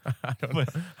 I don't know.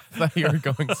 I thought you were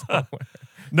going somewhere.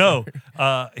 No.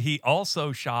 He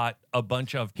also shot a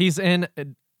bunch of He's in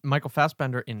Michael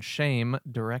Fassbender in Shame,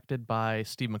 directed by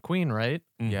Steve McQueen, right?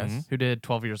 Yes. Who did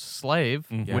 12 Years a Slave,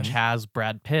 Mhm. which Yes. has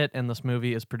Brad Pitt, and this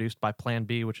movie is produced by Plan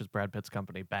B, which is Brad Pitt's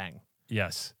company. Bang.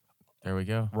 Yes. There we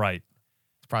go. Right.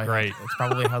 It's probably Great. It's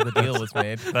probably how the deal was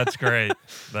made. That's great.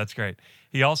 That's great.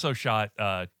 He also shot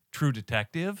True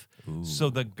Detective. So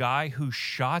the guy who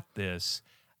shot this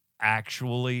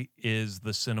actually is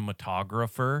the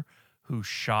cinematographer who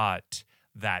shot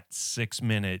that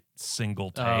 6-minute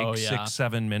single take, Oh, yeah.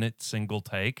 6-7 minute single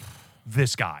take.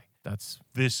 This guy.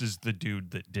 This is the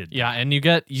dude that did Yeah, that. and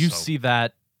you So- see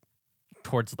that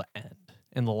towards the end.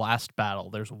 In the last battle,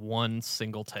 there's one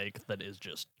single take that is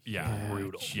just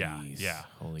brutal. Yeah.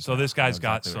 Holy So cow. this I know guy's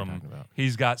got exactly what you're some talking about.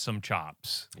 he's got some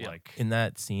chops. Yeah. Like In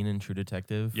that scene in True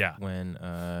Detective, Yeah. when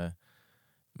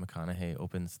McConaughey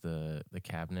opens the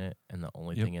cabinet and the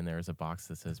only Yep. thing in there is a box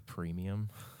that says premium.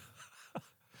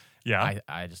 yeah.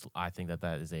 I think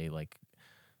that is a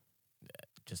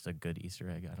just a good Easter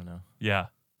egg. I don't know. yeah.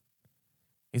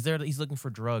 He's looking for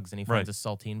drugs and he Right. finds a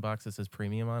saltine box that says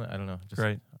premium on it. I don't know. Just,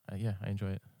 Great. Yeah, I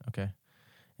enjoy it. Okay.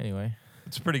 Anyway,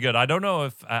 It's pretty good. I don't know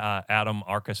if Adam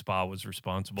Arkapaw was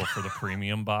responsible for the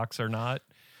premium box or not,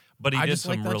 but he I did just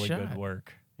like some that really shot. good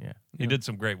work. yeah. He did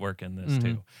some great work in this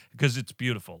too, because it's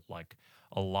beautiful. Like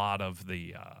a lot of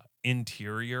the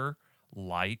interior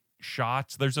light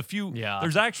shots. There's a few. Yeah.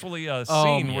 There's actually a Oh,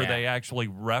 scene where yeah. they actually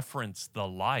reference the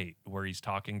light where he's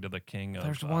talking to the king of.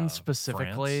 There's one France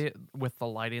specifically with the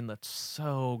lighting that's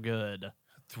so good.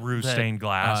 through that, stained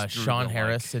glass. through Sean the,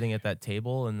 Harris like- sitting at that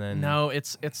table and then No,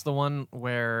 it's the one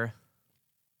where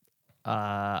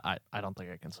I don't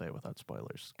think I can say it without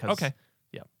spoilers. 'Cause- Okay.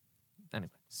 Yeah.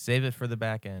 Anyway. save it for the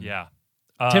back end. Yeah.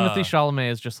 Timothy Chalamet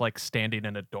is just like standing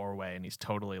in a doorway and he's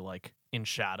totally like in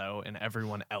shadow and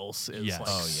everyone else is Yes. like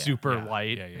Oh, yeah. super Yeah.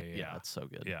 white. Yeah. It's so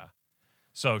good. Yeah.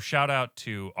 So shout out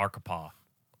to Arkapaw.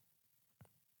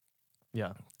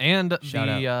 Yeah. And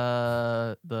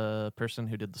Shout the person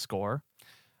who did the score.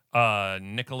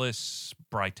 Nicholas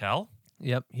Breitel.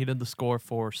 Yep. He did the score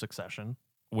for Succession.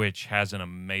 which has an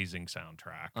amazing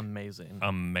soundtrack. Amazing.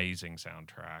 Amazing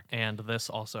soundtrack. And this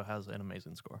also has an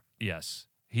amazing score. Yes.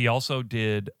 He also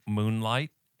did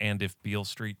Moonlight and If Beale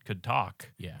Street Could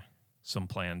Talk, Yeah. some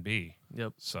Plan B.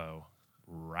 Yep. So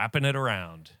wrapping it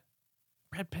around.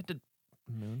 Brad Pitt did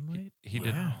Moonlight? He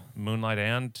did Moonlight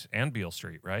and Beale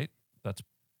Street, right?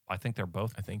 I think they're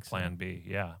both I think so. Plan B.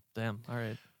 Yeah. Damn. All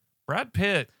right. Brad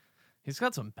Pitt, He's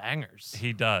got some bangers.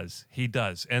 he does. He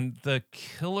does. And the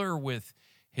killer with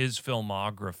his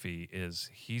filmography is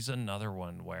he's another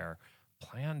one where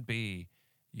Plan B,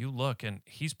 you look and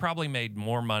he's probably made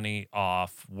more money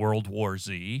off World War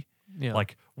Z. Yeah.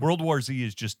 Like World War Z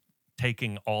is just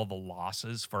taking all the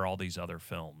losses for all these other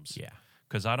films. Yeah.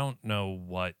 Because I don't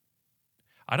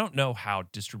know how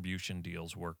distribution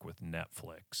deals work with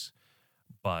Netflix,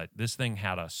 but this thing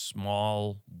had a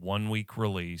small 1-week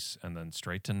release and then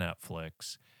straight to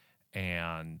Netflix.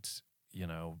 And, you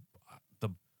know, the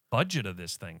budget of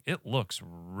this thing, it looks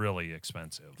really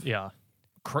expensive. Yeah.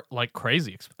 Like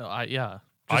crazy. Yeah.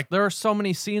 I- There are so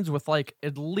many scenes with like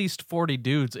at least 40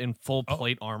 dudes in full Oh.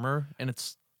 plate armor, and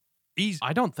it's. Easy.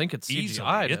 I don't think it's Easily.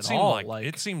 CGI It at seemed all. like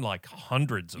it seemed like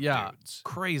hundreds of yeah, dudes.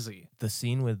 crazy. The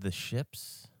scene with the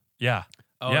ships. Yeah.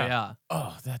 Oh Yeah. yeah.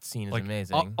 Oh, that scene is Like,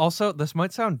 amazing. Also, this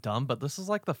might sound dumb, but this is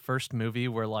like the first movie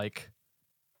where like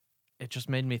it just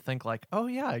made me think like, oh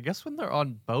yeah, I guess when they're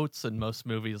on boats in most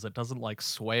movies, it doesn't like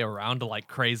sway around like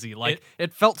crazy. Like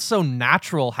it felt so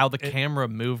natural how the camera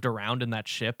moved around in that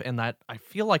ship, and that I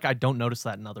feel like I don't notice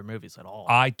that in other movies at all.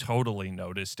 I totally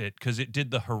noticed it because it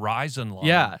did the horizon line.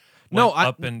 Yeah. No, went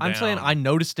up and I'm saying down. I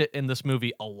noticed it in this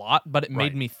movie a lot, but it made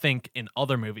Right. me think in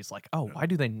other movies like, oh, why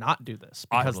do they not do this?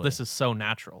 Because this is so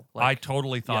natural. I Like,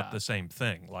 totally thought yeah. the same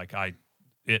thing. Like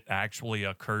it actually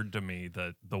occurred to me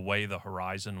that the way the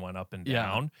horizon went up and Yeah.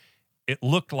 down, it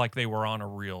looked like they were on a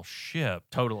real ship.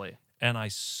 totally. And I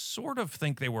sort of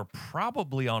think they were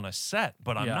probably on a set,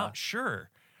 but I'm Yeah. not sure.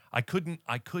 I couldn't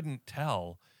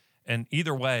tell. And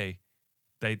either way,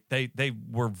 they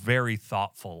were very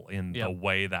thoughtful in Yep. the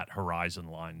way that horizon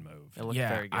line moved. It looked yeah,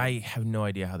 very good. I have no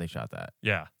idea how they shot that.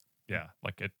 Yeah. Yeah.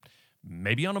 Like it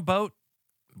maybe on a boat,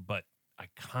 but I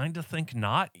kind of think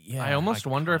not. Yeah, I almost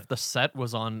wonder can't- if the set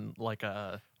was on like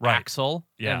a Right. axle,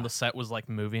 Yeah. and the set was like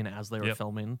moving as they were Yep.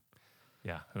 filming.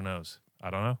 Yeah, who knows?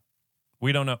 I don't know.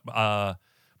 We don't know.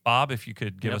 Bob, if you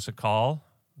could give Yep. us a call,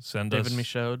 send David us.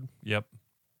 Michaud. Yep.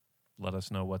 Let us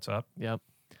know what's up. Yep.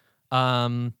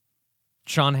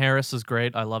 Sean Harris is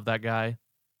great. I love that guy.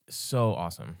 so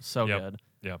awesome. So Yep. good.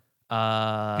 Yep.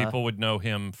 People. People would know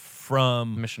him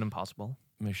from Mission Impossible.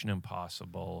 Mission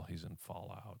Impossible. He's in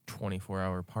Fallout.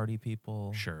 24-hour party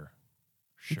people. Sure.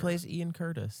 He plays Ian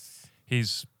Curtis.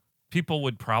 People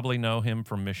would probably know him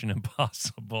from Mission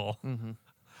Impossible, Mm-hmm.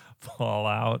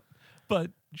 Fallout,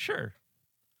 but sure.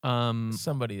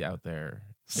 Somebody out there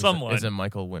Someone. is a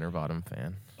Michael Winterbottom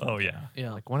fan. Oh yeah.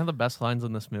 Yeah, like one of the best lines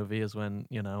in this movie is when,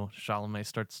 Chalamet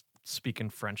starts speaking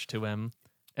French to him,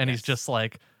 and he's just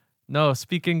like, "No,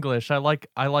 speak English. I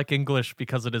like English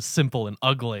because it is simple and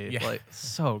ugly." Yeah. Like,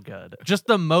 so good. Just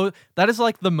that is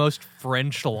like the most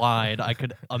French line I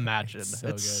could imagine.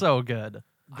 It's so good.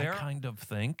 I kind of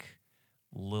think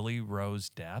Lily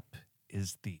Rose Depp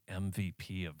is the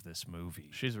MVP of this movie.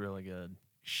 She's really good.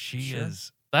 She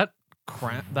is That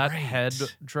that Great. head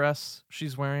dress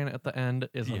she's wearing at the end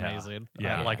is Yeah. amazing.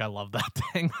 Yeah. I love that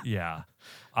thing. yeah.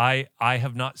 I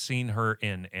have not seen her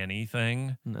in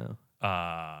anything. No.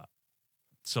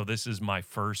 So this is my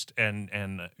first and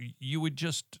you would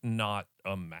just not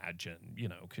imagine,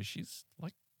 cuz she's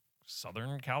like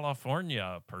Southern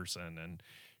California person and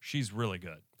she's really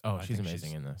good. Oh, I she's think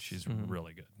amazing in this. She's Mhm.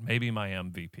 really good. Maybe my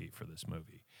MVP for this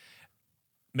movie.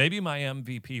 Maybe my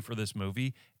MVP for this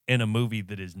movie in a movie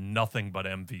that is nothing but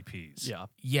MVPs. Yeah.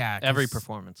 Yeah, Every 'cause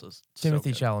performance is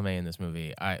Timothy so good. Chalamet in this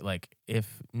movie.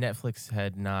 If Netflix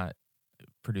had not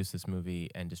produced this movie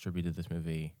and distributed this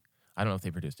movie, I don't know if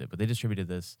they produced it, but they distributed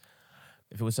this.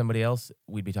 If it was somebody else,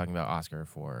 we'd be talking about Oscar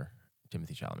for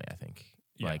Timothy Chalamet, I think.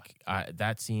 Yeah.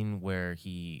 That scene where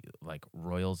he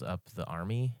roils up the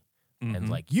army Mhm.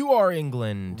 and you are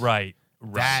England. right.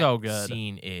 That So good.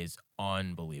 scene is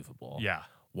unbelievable. Yeah.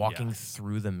 Walking Yeah.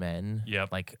 through the men. Yep.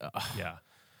 Yeah.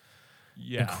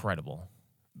 Yeah. Incredible.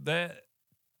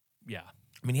 Yeah.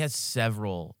 I mean, he has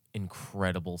several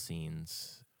incredible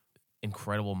scenes,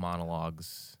 incredible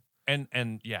monologues.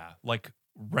 And yeah, like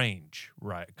range,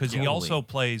 right? Because he Totally. also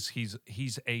plays.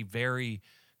 He's a very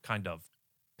kind of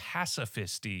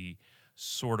pacifisty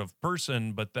sort of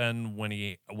person, but then when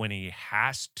he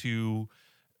has to,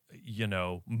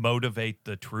 motivate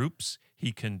the troops,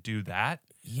 he can do that.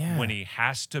 Yeah. When he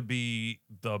has to be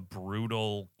the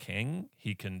brutal king,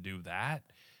 he can do that.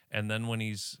 And then when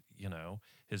he's,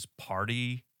 his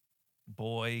party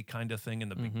boy kind of thing in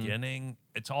the beginning,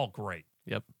 it's all great.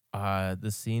 Yep. The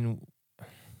scene,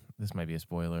 this might be a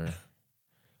spoiler.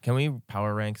 Can we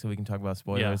power rank so we can talk about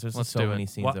spoilers? Yeah, There's let's just so do many it.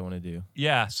 scenes What- I want to do.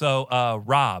 Yeah. So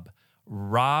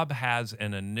Rob has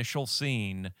an initial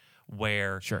scene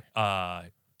where Sure.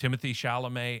 Timothy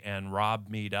Chalamet and Rob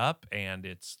meet up, and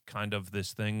it's kind of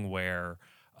this thing where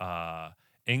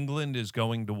England is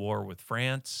going to war with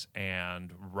France,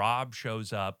 and Rob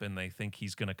shows up, and they think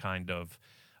he's going to kind of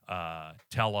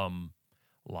tell him,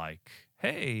 like,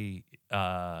 hey,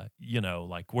 like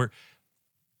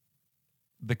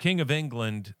the King of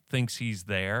England thinks he's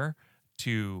there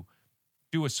to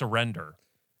do a surrender.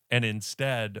 And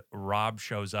instead, Rob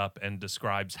shows up and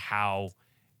describes how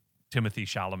Timothy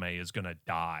Chalamet is going to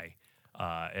die.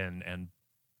 And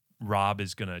Rob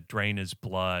is going to drain his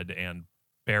blood and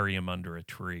bury him under a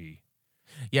tree.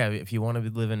 Yeah, if you want to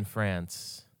live in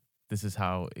France, this is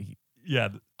how Yeah,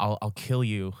 I'll kill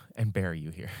you and bury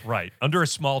you here. right. Under a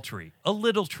small tree, a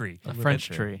little tree, A French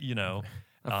tree. tree.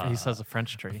 He says a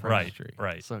French tree. right, tree.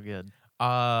 right. So good.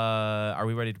 Are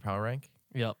we ready to power rank?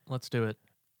 Yep. Let's do it.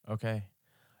 Okay.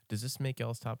 Does this make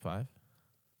y'all's top 5?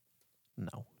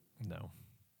 No. No.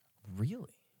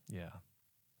 Really? Yeah.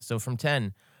 So from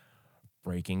 10,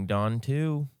 Breaking Dawn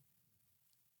 2.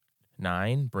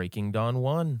 9, Breaking Dawn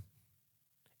 1.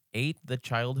 8, The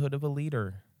Childhood of a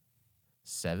Leader.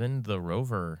 7, The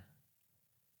Rover.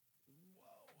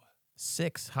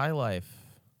 6, High Life.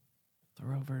 The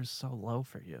Rover is so low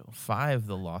for you. 5,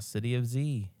 The Lost City of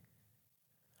Z.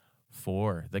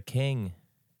 4, The King.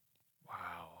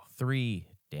 Wow. 3,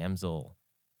 Damsel.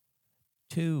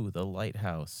 2, The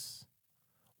Lighthouse.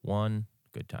 1,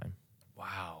 Good Time.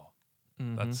 Wow.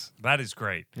 Mhm. That is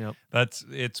great. Yep.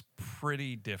 It's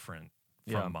pretty different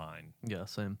from Yeah. mine. Yeah,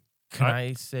 same. Can I-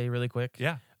 I say really quick?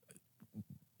 Yeah.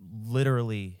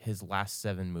 Literally, his last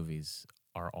 7 movies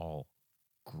are all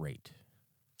great.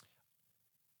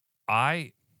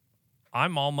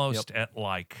 I'm almost at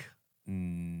like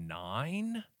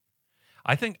 9.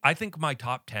 I think my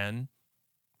top 10,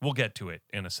 we'll get to it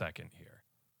in a second here.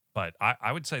 But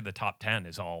I would say the top 10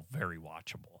 is all very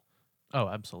watchable. Oh,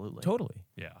 absolutely. Totally.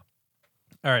 Yeah.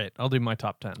 All right, I'll do my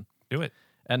top 10. Do it.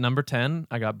 At number 10,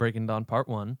 I got Breaking Dawn Part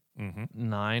 1. Mm-hmm.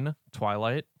 9,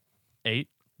 Twilight. 8,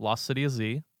 Lost City of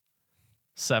Z.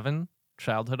 7,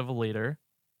 Childhood of a Leader.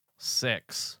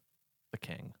 6, The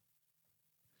King.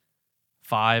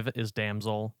 5 is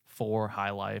Damsel. 4, High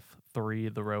Life. 3,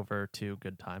 The Rover. 2,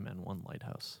 Good Time. And 1,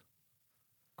 Lighthouse.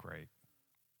 Great.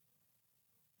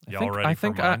 I Y'all think, ready I for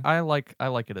think mine? I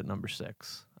like it at number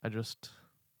 6.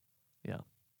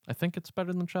 I think it's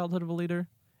better than Childhood of a Leader.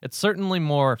 It's certainly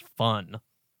more fun.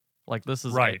 Like this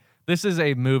is Right. this is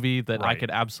a movie that I Right.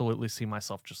 could absolutely see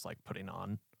myself just like putting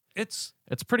on. It's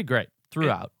It's pretty great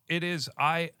throughout. It is.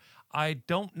 I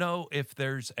don't know if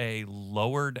there's a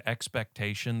lowered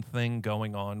expectation thing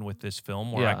going on with this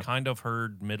film where I Yeah. kind of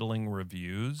heard middling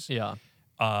reviews. Yeah.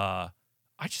 I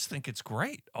just think it's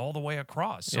great all the way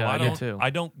across. So Yeah, I I do don't too.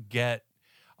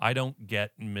 I don't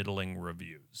get middling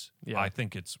reviews. Yeah. I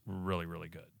think it's really, really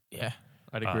good. Yeah.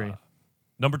 I'd agree.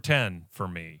 Number 10 for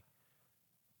me,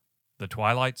 The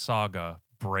Twilight Saga,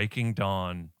 Breaking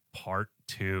Dawn, Part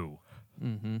 2.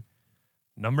 Mm-hmm.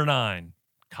 Number 9,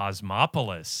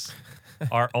 Cosmopolis,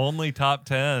 our only top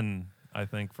 10, I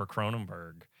think, for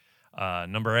Cronenberg.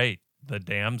 Number 8, The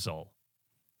Damsel.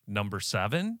 Number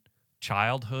 7,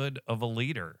 Childhood of a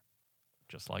Leader,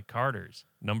 just like Carter's.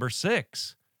 Number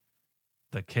 6,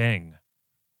 The King,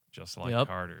 just like Yep.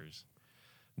 Carter's.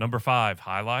 Number 5,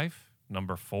 High Life.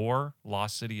 Number 4,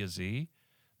 Lost City of Z.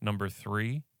 Number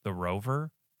 3, The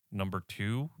Rover. Number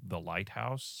 2, The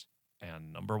Lighthouse.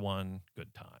 And number 1,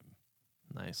 Good Time.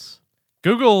 Nice.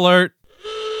 Google alert.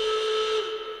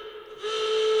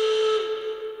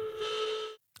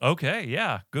 Okay,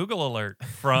 yeah. Google alert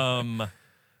from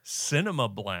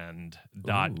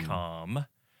cinemablend.com.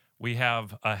 We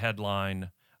have a headline: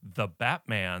 The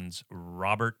Batman's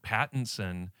Robert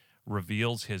Pattinson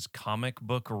reveals his comic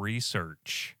book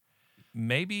research.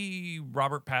 Maybe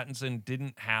Robert Pattinson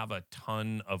didn't have a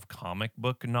ton of comic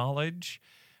book knowledge,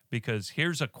 because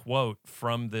here's a quote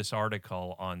from this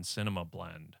article on Cinema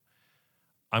Blend.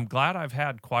 I'm glad I've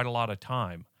had quite a lot of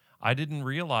time. I didn't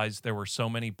realize there were so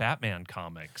many Batman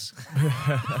comics.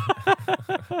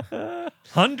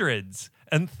 Hundreds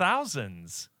and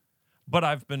thousands. But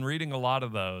I've been reading a lot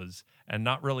of those, and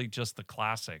not really just the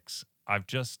classics. I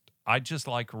just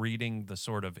like reading the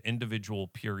sort of individual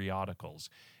periodicals.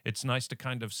 It's nice to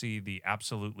kind of see the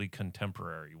absolutely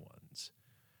contemporary ones.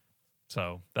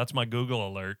 So that's my Google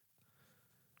alert.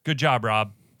 Good job,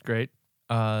 Rob. Great.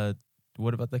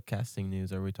 What about the casting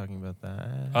news? Are we talking about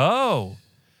that? Oh,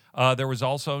 there was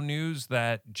also news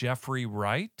that Jeffrey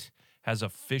Wright has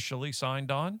officially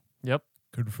signed on Yep.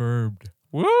 Confirmed.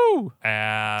 Woo!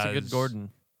 as It's a good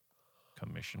Gordon.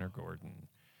 Commissioner Gordon.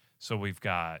 So we've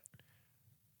got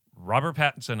Robert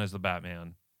Pattinson as the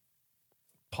Batman,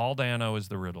 Paul Dano as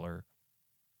the Riddler,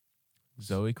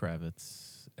 Zoe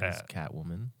Kravitz as Uh,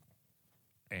 Catwoman.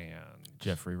 and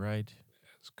Jeffrey Wright.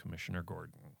 as Commissioner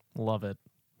Gordon. Love it.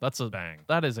 Bang.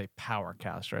 That is a power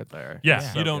cast right there. Yeah,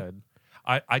 So you don't. good.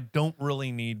 I don't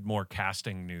really need more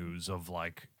casting news of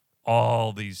like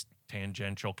all these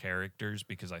tangential characters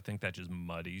because I think that just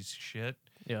muddies shit.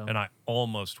 Yeah. And I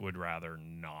almost would rather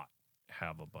not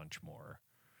have a bunch more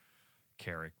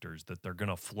characters that they're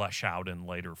gonna flesh out in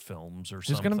later films or Who's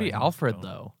something. going to be Alfred Don't-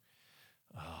 though?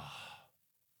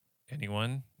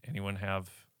 Anyone have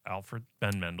Alfred?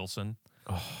 Ben Mendelsohn?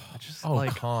 I just Oh,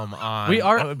 like come on. We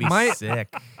are- That would be my-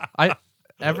 sick.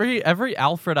 every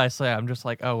Alfred I say, I'm just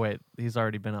like, oh wait, he's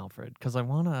already been Alfred because I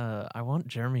want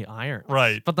Jeremy Irons.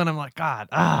 Right. But then I'm like, God,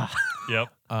 Yep.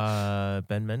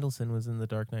 Ben Mendelsohn was in The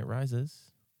Dark Knight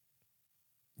Rises,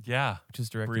 Yeah. which is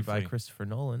directed by Briefly. Christopher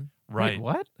Nolan. Right. Wait,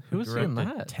 what? Who was he in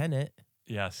directed that? Tenet,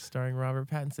 Yes. starring Robert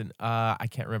Pattinson. I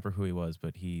can't remember who he was,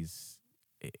 but he's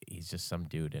just some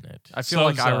dude in it. I feel So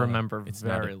like I is, remember it's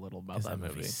not very a- little about 'Cause that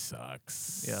movie.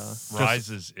 sucks. Yeah.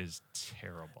 Rises is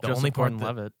terrible. The Joseph only part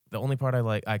Gordon-Levitt. The only part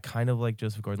I kind of like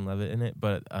Joseph Gordon-Levitt in it,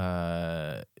 but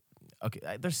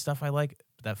okay, there's stuff I like.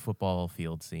 That football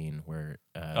field scene where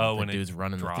the when it dude's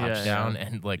running the drops. touchdown Yeah.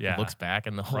 and like Yeah. looks back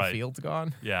and the whole Right. field's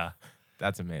gone. Yeah.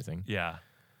 That's amazing. Yeah.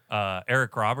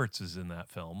 Eric Roberts is in that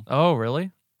film. Oh,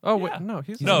 really? Oh, Yeah. wait, no,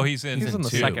 he's No, in, he's in he's in the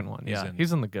two. second one. He's Yeah, in-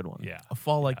 he's in the good one. Yeah. A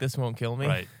fall like this won't kill me.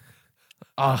 Right.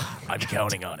 I'm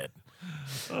counting on it.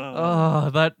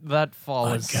 Oh, that fall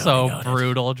I'm is counting so on it.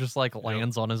 brutal. Just like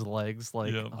lands on his legs,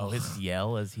 like Yep. Oh, his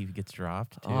yell as he gets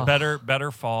dropped too. Oh.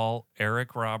 Better fall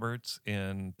Eric Roberts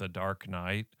in The Dark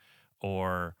Knight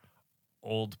or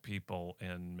old people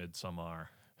in Midsommar.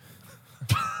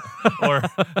 Or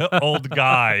old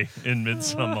guy in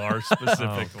Midsommar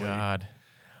specifically. Oh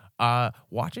God.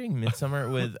 Watching Midsummer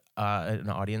with an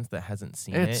audience that hasn't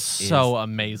seen it's it so is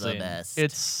amazing. the best.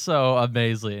 It's so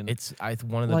amazing. It's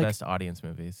one of the Like- best audience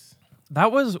movies.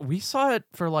 We saw it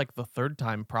for like the third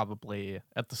time probably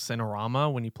at the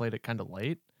Cinerama when you played it kind of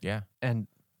late, Yeah. and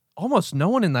almost no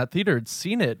one in that theater had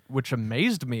seen it, which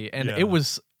amazed me, and Yeah. it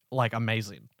was like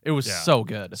amazing. It was Yeah. so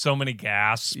good. So many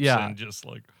gasps Yeah. and just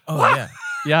like Oh yeah.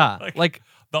 Yeah, Like- like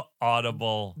the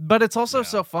audible. but it's also Yeah.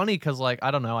 so funny because like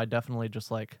I don't know, I definitely just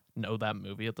like know that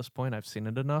movie at this point. I've seen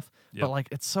it enough, Yep. but like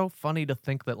it's so funny to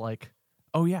think that like,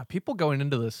 oh yeah, people going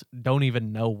into this don't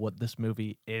even know what this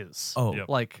movie is. Oh, Yep.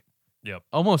 Like Yep.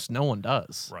 almost no one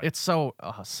does. Right. It's so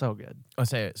so good. I'll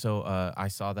say it. So I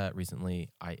saw that recently.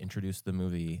 I introduced the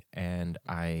movie, and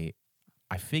I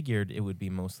figured it would be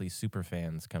mostly super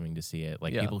fans coming to see it,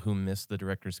 like Yeah. people who missed the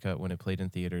director's cut when it played in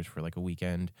theaters for like a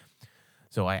weekend.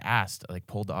 So I asked, like,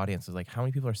 polled the audience, I was like, how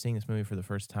many people are seeing this movie for the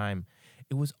first time?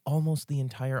 It was almost the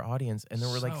entire audience, and there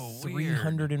were like So weird.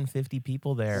 350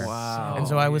 people there. Wow. And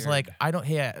so I was weird.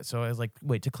 like, so I was like,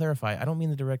 wait, to clarify, I don't mean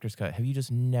the director's cut. Have you just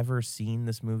never seen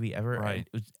this movie ever? And Right.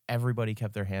 everybody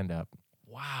kept their hand up.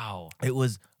 Wow. It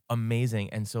was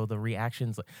amazing. And so the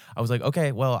reactions, I was like,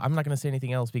 okay, well, I'm not going to say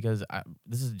anything else because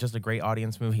this is just a great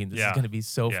audience movie. And this is Yeah. going to be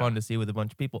so Yeah. fun to see with a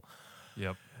bunch of people.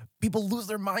 Yep. People lose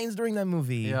their minds during that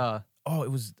movie. Yeah. Oh,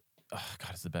 it was, God,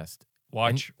 it's the best.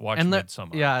 Watch And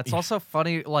Midsommar. yeah, it's also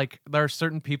funny. Like there are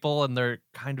certain people, and they're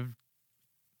kind of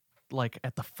like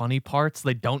at the funny parts.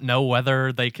 They don't know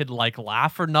whether they could like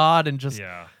laugh or not, and just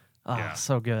Yeah. ah, yeah.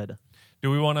 so good.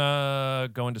 Do we want to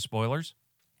go into spoilers?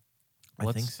 I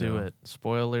Let's think do so. it.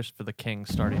 Spoilers for The King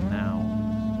starting now.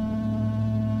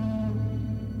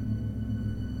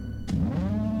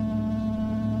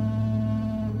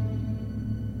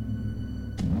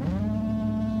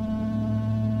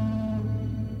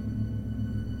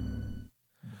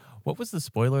 What was the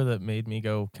spoiler that made me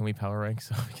go, can we power rank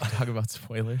so we can talk about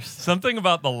spoilers? Something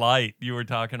about the light. You were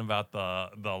talking about the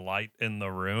light in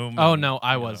the room. Oh and, no,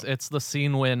 I you was. know. It's the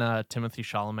scene when Timothy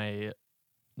Chalamet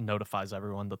notifies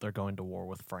everyone that they're going to war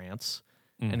with France,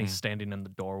 and he's Mhm. standing in the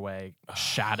doorway,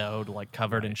 shadowed, like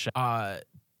covered in shadow.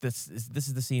 This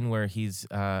is the scene where he's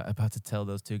about to tell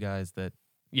those two guys that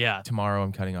Yeah, tomorrow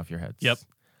I'm cutting off your heads. Yep.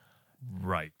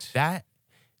 Right. That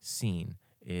scene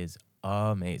is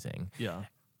amazing. yeah,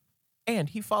 And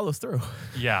he follows through.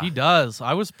 Yeah. he does.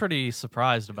 I was pretty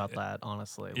surprised about that,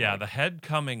 honestly. Yeah, Like, the head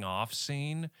coming off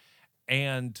scene.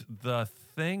 And the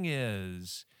thing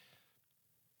is,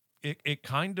 it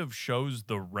kind of shows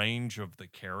the range of the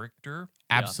character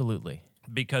Absolutely.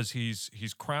 because he's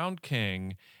crowned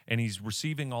king and he's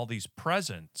receiving all these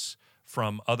presents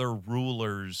from other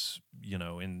rulers, you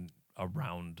know, in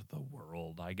around the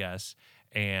world, I guess.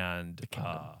 And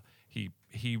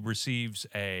he receives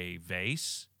a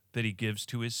vase that he gives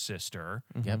to his sister.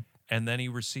 Yep. And then he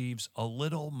receives a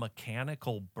little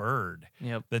mechanical bird.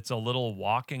 Yep. That's a little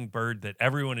walking bird that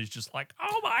everyone is just like,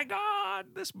 oh my God,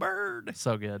 this bird.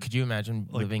 So good. Could you imagine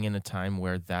living in a time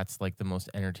where that's like the most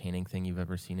entertaining thing you've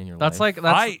ever seen in your That's life?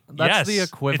 like that's yes, the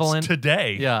equivalent it's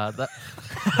today. Yeah,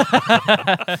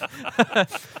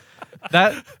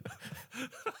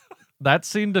 that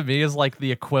scene to me is like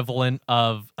the equivalent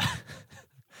of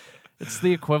it's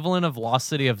the equivalent of Lost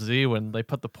City of Z when they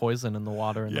put the poison in the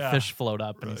water and Yeah, the fish float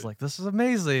up and he's like, this is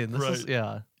amazing. This is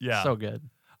Right. Yeah. so good.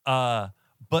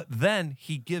 But then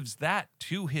he gives that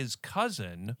to his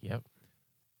cousin, Yep.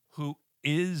 who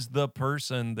is the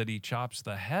person that he chops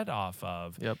the head off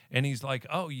of. Yep. And he's like,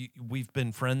 oh, we've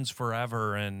been friends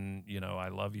forever and, you know, I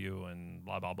love you and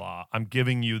blah, blah, blah. I'm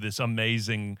giving you this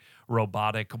amazing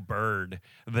robotic bird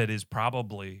that is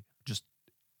probably just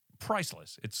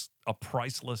priceless. It's a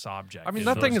priceless object. I mean, in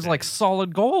that thing those is like days.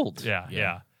 solid gold. Yeah,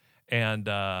 Yeah. And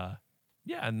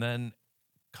and then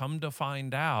come to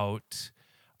find out,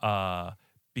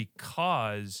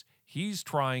 because he's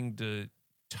trying to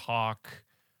talk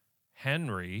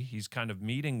Henry, he's kind of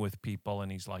meeting with people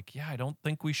and he's like, yeah, I don't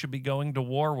think we should be going to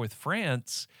war with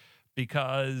France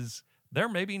because they're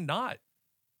maybe not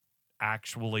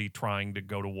actually trying to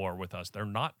go to war with us. They're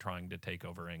not trying to take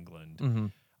over England.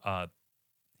 Mm-hmm.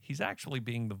 He's actually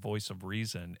being the voice of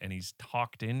reason, and he's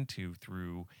talked into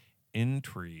through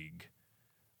intrigue,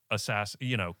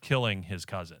 killing his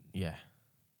cousin. Yeah.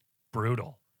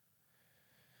 Brutal.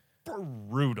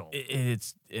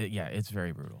 It's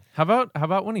very brutal. How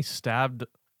about when he stabbed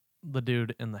the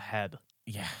dude in the head?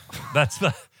 Yeah.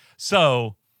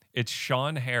 So it's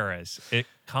Sean Harris. It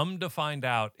come to find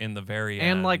out in the very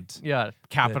end. And like, yeah,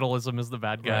 capitalism is the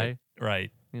bad guy.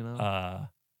 Right. You know?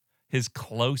 His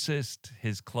closest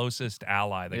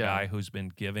ally, the Yeah. guy who's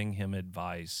been giving him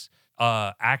advice,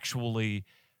 actually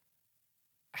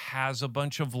has a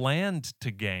bunch of land to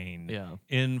gain Yeah.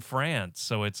 in France.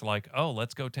 So it's like, oh,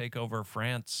 let's go take over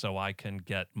France so I can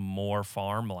get more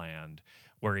farmland,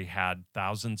 where he had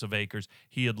thousands of acres.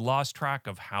 He had lost track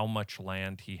of how much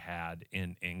land he had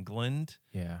in England,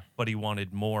 Yeah. but he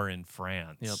wanted more in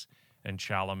France. Yep. And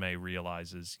Chalamet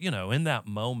realizes, in that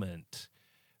moment,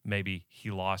 maybe he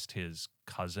lost his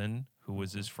cousin, who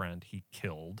was his friend, he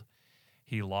killed.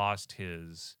 He lost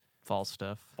his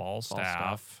Falstaff.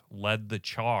 Falstaff, led the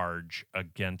charge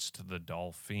against the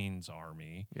Dauphin's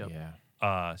army. Yep.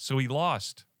 Yeah. So he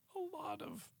lost a lot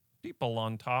of people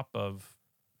on top of,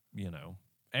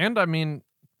 And I mean,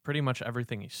 pretty much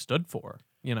everything he stood for.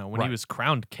 When Right. he was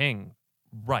crowned king,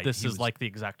 right. this he is was- like the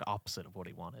exact opposite of what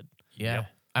he wanted. Yeah. Yep.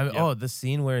 I mean, Yep. the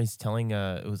scene where he's telling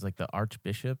it was like the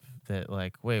archbishop that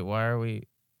like, wait, why do we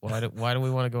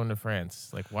want to go into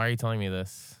France? Like, why are you telling me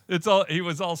this? he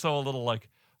was also a little like,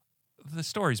 the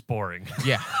story's boring.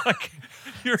 Yeah. Like,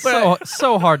 you're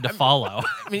So hard to follow.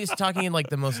 I mean, he's talking in like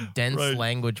the most dense Right.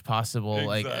 language possible,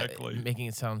 Exactly. like making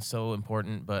it sound so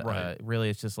important, but Right.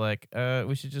 really it's just like,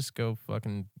 we should just go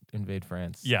fucking invade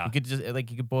France. Yeah. You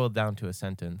could boil it down to a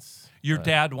sentence. Your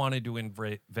dad wanted to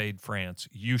invade France.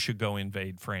 You should go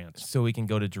invade France. So we can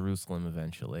go to Jerusalem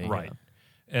eventually. Right.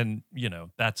 And,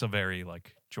 that's a very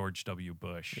like George W.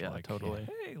 Bush. Yeah, like, totally.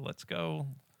 Hey, let's go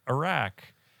Iraq.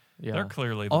 Yeah. They're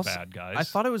clearly the Also, bad guys. I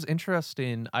thought it was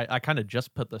interesting. I kind of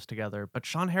just put this together, but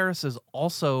Sean Harris is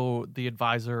also the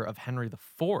advisor of Henry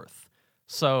IV.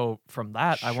 So from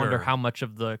that, I wonder Sure. how much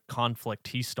of the conflict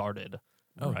he started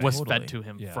Right. was Totally. fed to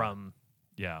him Yeah. from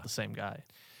Yeah. the same guy.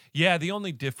 Yeah, the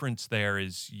only difference there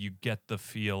is you get the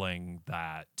feeling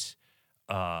that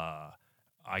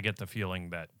I get the feeling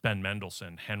that Ben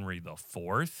Mendelsohn, Henry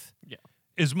IV, Yeah.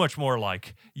 is much more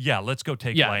like, yeah, let's go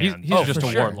take Yeah, land. he's just for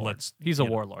a sure. warlord. He's a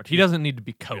warlord. He doesn't need to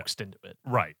be coaxed into it.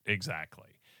 Right,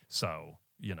 exactly. So,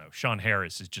 Sean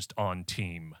Harris is just on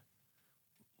team.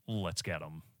 Let's get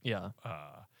him. Yeah.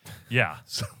 Yeah.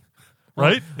 So,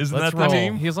 right? Isn't let's that the roll.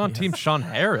 team? He's on Team Sean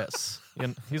Harris.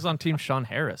 He's on Team Sean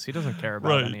Harris. He doesn't care about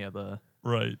Right. any of the.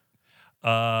 Right.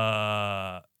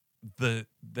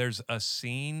 There's a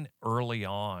scene early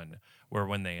on where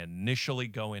when they initially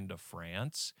go into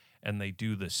France and they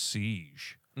do the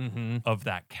siege of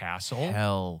that castle,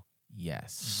 Hell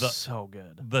yes. So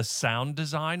good. the sound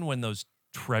design when those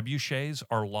trebuchets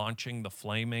are launching the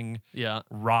flaming Yeah.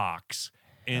 rocks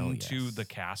into yes. the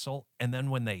castle, and then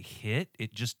when they hit,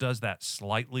 it just does that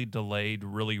slightly delayed,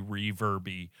 really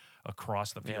reverby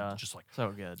across the field, Yeah. just like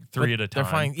So good. three But at a time. They're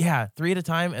flying, 3 at a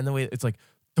time, and the way it's like,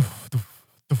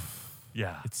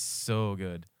 Yeah. it's so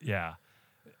good. Yeah.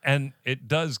 And it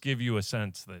does give you a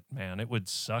sense that, man, it would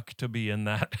suck to be in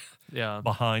that Yeah.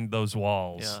 behind those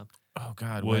walls. Yeah. Oh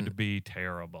God, Would be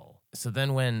terrible. so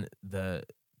then when the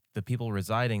people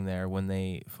residing there, when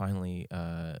they finally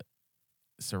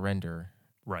surrender,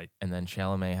 Right. and then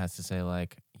Chalamet has to say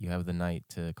like, you have the night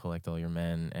to collect all your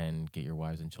men and get your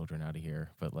wives and children out of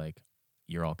here, but like,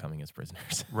 you're all coming as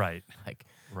prisoners. Right. Like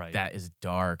Right. that is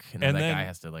dark, and then And that then- guy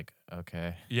has to like,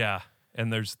 okay, Yeah.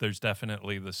 And there's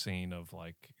definitely the scene of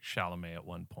like Chalamet at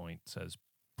one point says,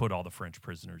 put all the French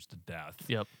prisoners to death.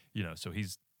 Yep. You know, so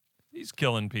he's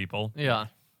killing people. Yeah.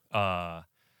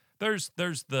 There's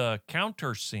the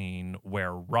counter scene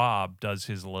where Rob does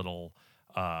his little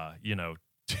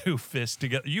two fists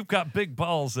together. You've got big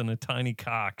balls and a tiny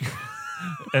cock.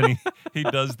 And he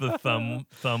does the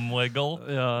thumb wiggle.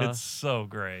 Yeah. It's so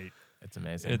great. it's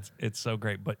amazing. It's so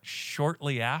great. But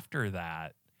shortly after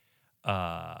that,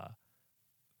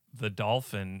 the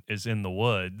dolphin is in the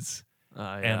woods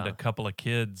and a couple of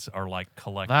kids are like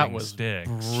collecting That was sticks.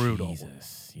 brutal.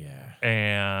 Jesus, yeah.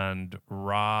 And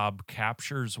Rob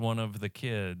captures one of the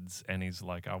kids and he's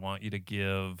like, I want you to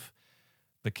give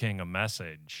the king a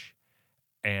message.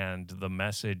 And the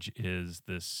message is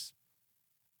this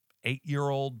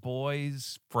 8-year-old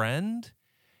boy's friend.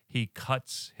 He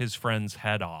cuts his friend's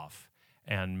head off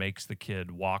and makes the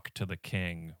kid walk to the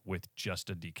king with just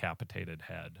a decapitated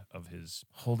head of his.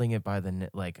 Holding it by the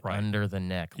like Right. under the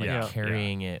neck, like Yeah.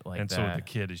 carrying it like and that. so the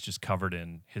kid is just covered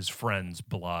in his friend's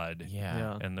blood. yeah.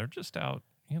 Yeah. And they're just out,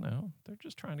 they're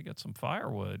just trying to get some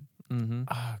firewood. Mm-hmm.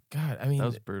 Oh God, I mean, That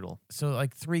was brutal. so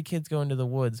like 3 kids go into the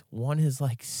woods. One is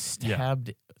like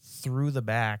stabbed through the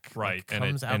back, like, Right, and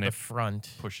comes out and the it front.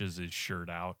 Pushes his shirt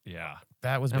out. Yeah.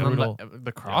 That was And then brutal.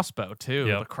 the crossbow too.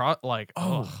 Yep.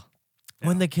 Oh,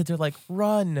 When the kids are like,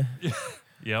 "Run!"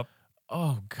 Yep.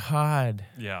 Oh God,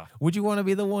 Yeah. would you want to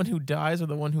be the one who dies or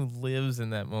the one who lives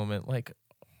in that moment? Like,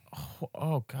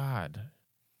 oh God.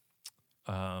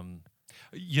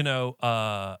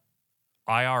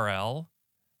 IRL,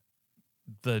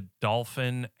 the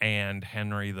dolphin and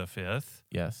Henry V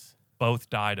Yes. both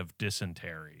died of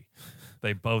dysentery.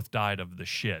 They both died of the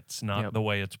shits, not Yep. the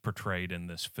way it's portrayed in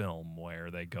this film where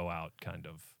they go out kind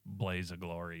of blaze of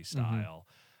glory style.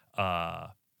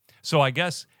 So I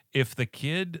guess if the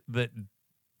kid that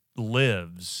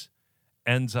lives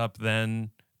ends up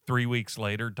then 3 weeks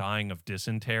later dying of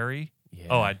dysentery,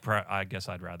 Yeah. I guess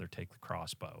I'd rather take the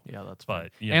crossbow. yeah, that's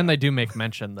But fine. you And know, they do make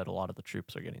mention that a lot of the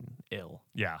troops are getting ill.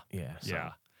 yeah, Yeah.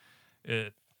 yeah,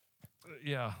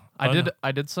 yeah.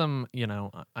 I did some,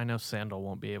 I know Sandal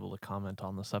won't be able to comment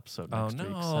on this episode Oh, next week,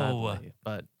 no. sadly,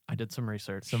 but I did some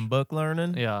research. Some book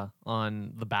learning. yeah,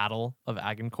 on the Battle of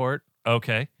Agincourt,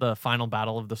 Okay. the final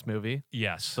battle of this movie,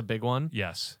 Yes. the big one.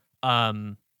 Yes.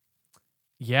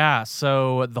 Yeah,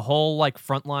 so the whole like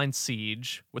frontline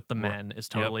siege with the Right. men is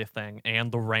totally a thing,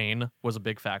 and the rain was a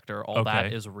big factor. All that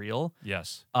Okay. is real.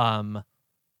 Yes.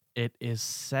 It is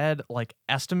said like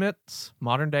estimates,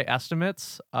 modern day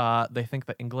estimates, they think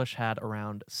the English had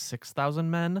around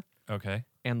 6,000 men Okay.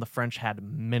 and the French had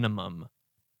minimum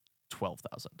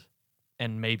 12,000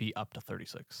 and maybe up to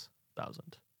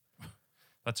 36,000.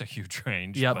 That's a huge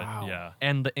range. Yep. But Wow. yeah.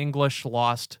 And the English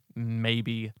lost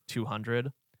maybe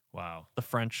 200. Wow. The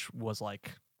French was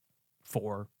like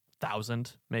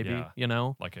 4,000 maybe,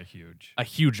 Yeah. Like a huge. a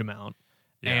huge amount.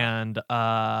 Yeah. And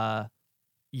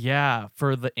yeah,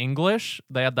 for the English,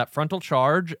 they had that frontal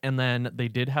charge, and then they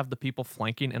did have the people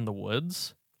flanking in the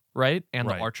woods, right? And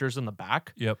Right. the archers in the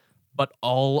back. Yep. But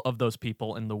all of those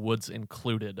people in the woods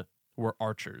included were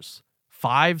archers.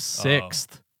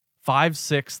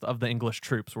 5/6 of the English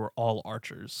troops were all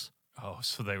archers. Oh,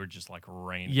 so they were just like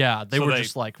raining. Yeah, they So were they-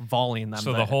 just like volleying them.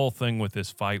 So the whole thing with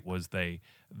this fight was they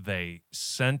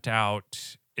sent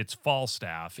out it's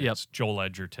Falstaff. Yep. It's Joel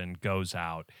Edgerton goes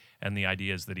out, and the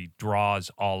idea is that he draws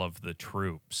all of the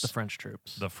troops, the French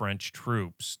troops. the French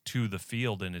troops, to the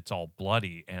field, and it's all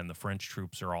bloody, and the French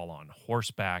troops are all on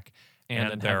horseback,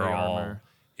 And in they're heavy all armor.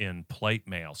 in plate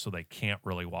mail, so they can't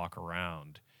really walk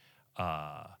around.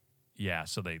 Yeah,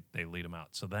 so they lead them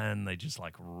out. So then they just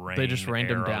like rain just rained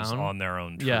 'em arrows down. on their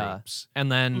own Yeah. troops. And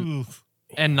then Oof.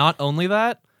 and not only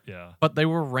that, Yeah. but they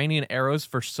were raining arrows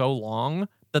for so long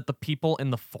that the people in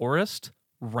the forest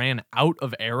ran out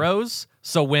of arrows.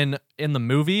 So when in the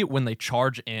movie, when they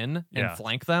charge in and Yeah.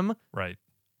 flank them, Right.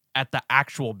 at the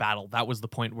actual battle, that was the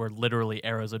point where literally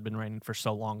arrows had been raining for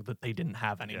so long that they didn't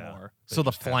have anymore. they So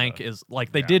the just had flank a- is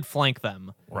like they yeah. did flank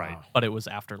them, Right. but it was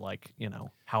after like,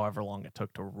 however long it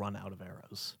took to run out of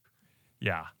arrows.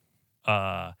 Yeah.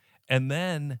 And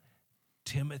then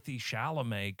Timothy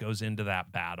Chalamet goes into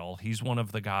that battle. He's one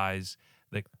of the guys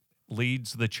that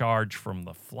leads the charge from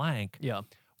the flank Yeah.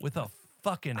 with a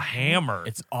fucking hammer.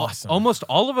 It's awesome. Almost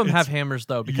all of them have hammers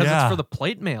though, because Yeah. it's for the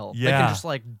plate mail. They Yeah. can just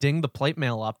like ding the plate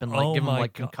mail up and like give them my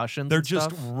like God. concussions. They're and just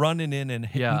stuff. running in and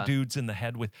hitting Yeah. dudes in the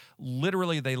head with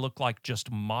literally they look like just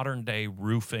modern day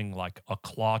roofing, like a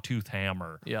claw tooth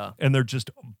hammer. Yeah. And they're just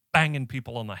banging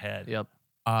people on the head. Yep.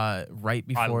 Right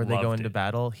before they go loved into it.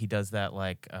 battle, he does that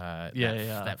like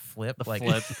Yeah. that flip, The like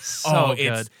flip. So oh, good.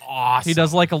 it's awesome. He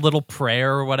does like a little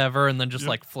prayer or whatever, and then just Yep.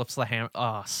 like flips the hammer.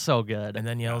 Oh, so good. and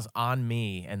then yells on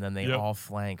me, and then they Yep. all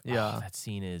flank. Yeah. Oh, that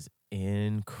scene is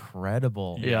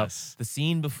incredible. Yeah. Yes. The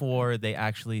scene before they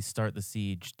actually start the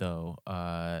siege, though,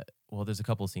 well, there's a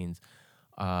couple scenes.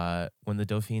 When the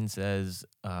Dauphin says,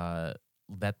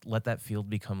 let that field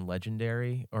become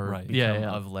legendary or Right. become Yeah,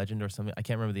 yeah. of legend or something. I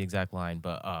can't remember the exact line,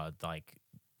 but like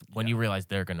when you realize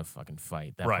they're gonna fucking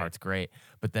fight, that Right. part's great.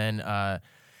 But then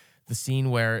the scene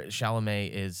where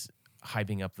Chalamet is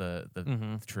hyping up the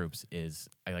Mhm. troops is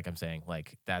like I'm saying,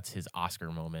 like that's his Oscar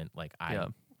moment. Like I Yeah.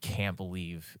 can't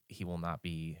believe he will not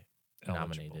be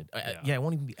nominated. Eligible. Yeah, it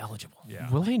won't even be eligible. Yeah.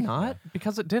 Will he not?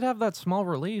 Because it did have that small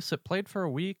release. It played for a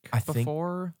week I think-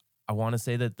 before. I want to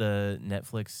say that the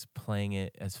Netflix playing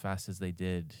it as fast as they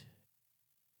did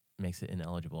makes it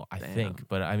ineligible. I Damn. think,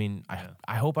 but I mean, Yeah.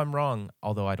 I hope I'm wrong.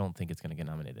 Although I don't think it's going to get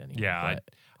nominated anyway. Yeah,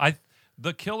 but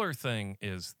the killer thing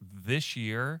is this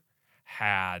year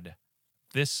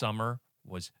this summer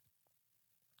was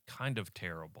kind of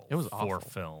terrible It was for awful.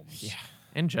 films. yeah,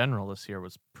 In general, this year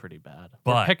was pretty bad.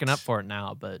 But- We're picking up for it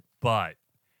now, but But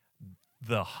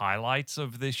the highlights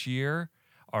of this year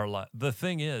are like the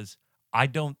thing is, I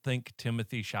don't think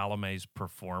Timothy Chalamet's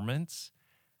performance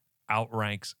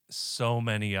outranks so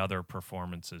many other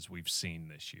performances we've seen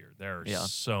this year. There are Yeah.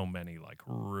 so many like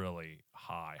really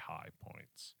high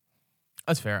points.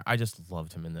 that's fair. I just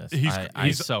loved him in this. He's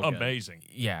He's so good. amazing.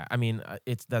 Yeah, I mean,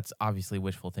 that's obviously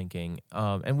wishful thinking.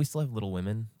 And we still have Little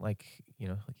Women, like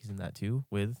like he's in that too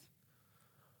with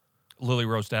Lily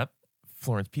Rose Depp.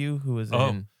 Florence Pugh, who was Oh.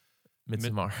 in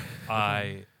Midsommar.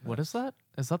 what is that?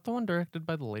 Is that the one directed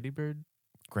by the Lady Bird?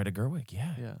 Greta Gerwig.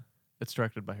 Yeah, Yeah. It's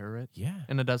directed by her, right? yeah.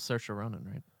 And it does Saoirse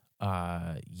Ronan,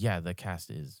 right? Yeah. The cast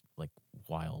is like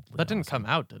wildly. That didn't awesome. come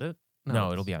out, did it? No,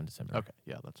 it's- it'll be out in December. Okay,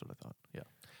 yeah, that's what I thought.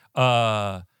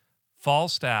 Yeah.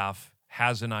 Falstaff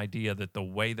has an idea that the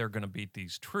way they're going to beat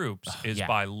these troops is yeah.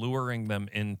 by luring them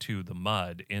into the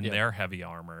mud in Yeah. their heavy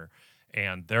armor,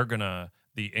 and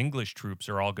the English troops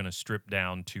are all going to strip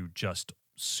down to just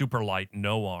super light,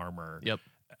 no armor, Yep.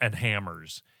 and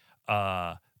hammers.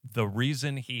 The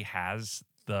reason he has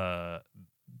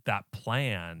that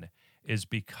plan is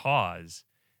because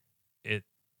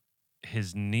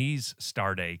his knees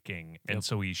start aching, and Yep.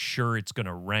 so he's sure it's going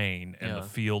to rain and the Yeah.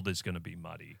 field is going to be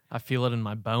muddy. I feel it in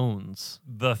my bones.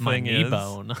 The My thing knee is,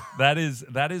 bone. that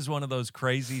is one of those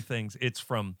crazy things. It's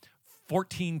from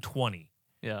 1420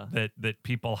 Yeah. that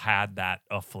people had that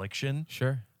affliction.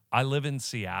 Sure. I live in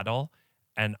Seattle,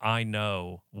 and I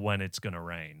know when it's going to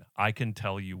rain. I can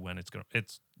tell you when it's going to.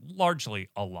 It's largely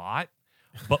a lot,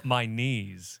 but my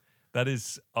knees. That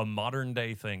is a modern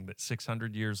day thing that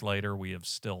 600 years later we have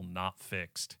still not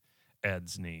fixed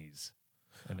Ed's knees,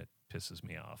 and it pisses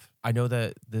me off. I know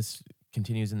that this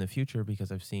continues in the future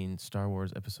because I've seen Star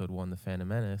Wars Episode 1, The Phantom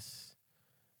Menace,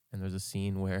 and there's a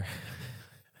scene where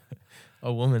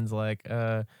a woman's like,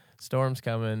 storm's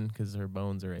coming because her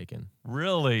bones are aching.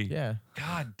 Really? Yeah.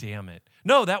 God damn it.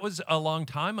 No, that was a long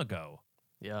time ago.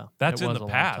 Yeah. That's it in was the a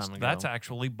long past. time That's ago.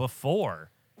 actually before.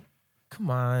 Come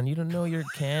on, you don't know your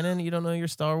canon? You don't know your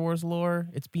Star Wars lore?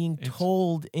 It's being It's-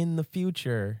 told in the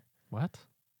future. What?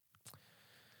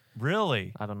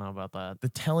 Really? I don't know about that. The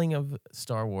telling of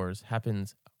Star Wars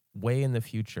happens way in the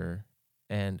future,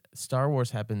 and Star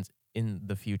Wars happens in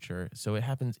the future. So it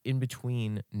happens in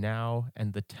between now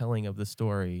and the telling of the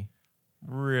story.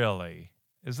 Really?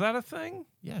 Is that a thing?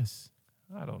 Yes.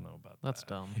 I don't know about That's that.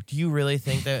 dumb. Do you really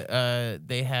think that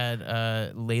they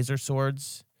had laser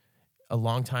swords a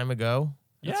long time ago?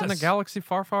 It's in a Yes. galaxy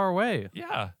far, far away.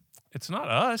 Yeah. It's not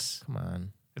us. Come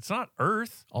on. It's not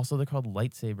Earth. Also, they're called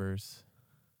lightsabers.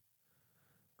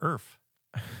 Earth.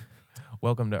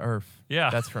 Welcome to Earth. Yeah.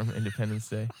 That's from Independence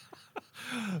Day.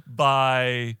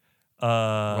 By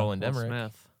Roland Will Emmerich.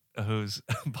 Smith. who's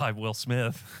by Will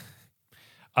Smith.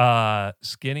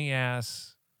 Skinny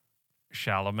ass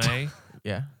Chalamet.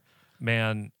 Yeah.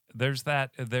 Man, there's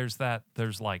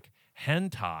like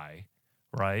hentai,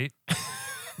 right?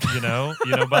 you know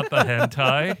about the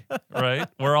hentai, right?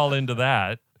 We're all into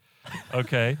that.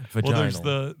 Okay. Well, there's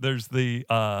Vaginal. the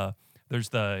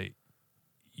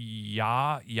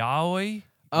Yaoi.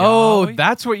 Oh, Yaoi?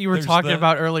 that's what you were There's talking the-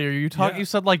 about earlier. You Yeah. You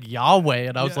said like Yahweh,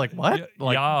 and I was Yeah, like, what? yeah,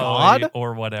 Like yaoi God?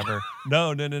 or whatever.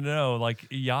 No. Like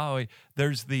yaoi.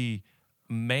 There's the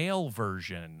male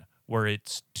version where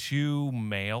it's 2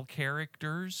 male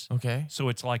characters. Okay. So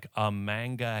it's like a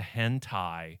manga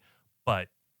hentai, but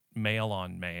male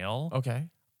on male. Okay.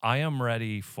 I am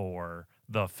ready for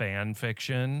the fan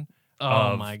fiction Oh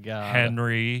of my God.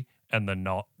 Henry and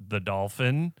the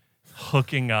dolphin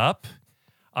hooking up.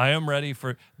 I am ready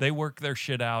for. They work their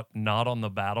shit out not on the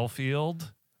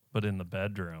battlefield, but in the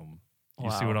bedroom. You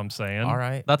see Wow. what I'm saying? All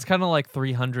right. That's kind of like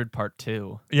 300 Part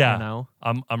 2. Yeah. You know?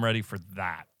 I'm ready for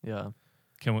that. Yeah.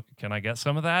 Can I get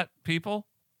some of that, people?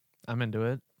 I'm into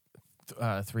it.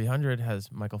 300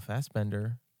 has Michael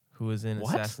Fassbender, who was in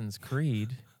What? Assassin's Creed,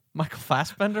 Michael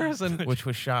Fassbender is in. which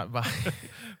was shot by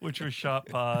Which was shot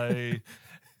by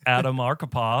Adam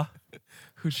Arkapaw.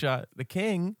 who shot The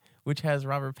King, which has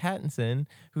Robert Pattinson,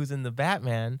 who's in the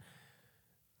Batman.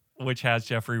 Which has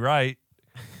Jeffrey Wright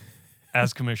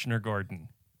as Commissioner Gordon.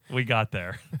 We got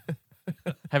there.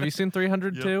 Have you seen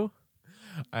 302?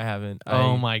 I haven't.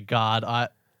 Oh my God.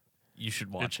 You should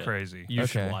watch It's it. crazy. You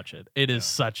should Okay. watch it. It is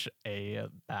such a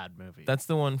bad movie. That's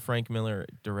the one Frank Miller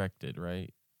directed,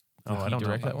 right? oh, Did I he don't know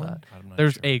direct about that one? that. I'm not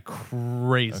There's sure. a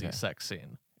crazy Okay. sex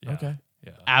scene. Yeah. Okay.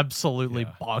 Yeah. Absolutely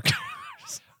Yeah.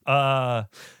 bonkers.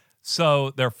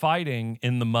 So they're fighting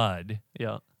in the mud,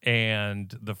 Yeah.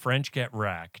 and the French get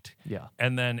wrecked, Yeah.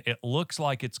 and then it looks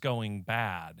like it's going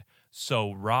bad.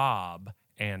 So Rob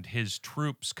and his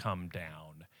troops come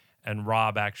down, and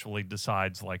Rob actually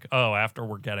decides, like, oh, after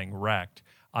we're getting wrecked,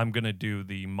 I'm gonna do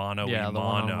the mono Yeah, the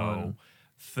mono one-on-one.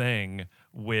 thing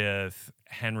with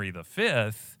Henry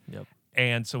V. Yep.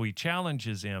 And so he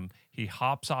challenges him. He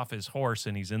hops off his horse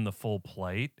and he's in the full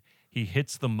plate. He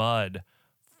hits the mud,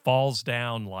 falls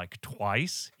down like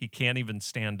twice. He can't even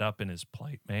stand up in his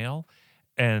plate mail.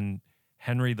 And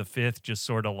Henry V just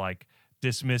sort of like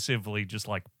dismissively just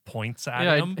like points at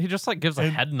Yeah. him. He just like gives a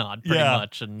And- head nod pretty yeah.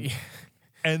 much. And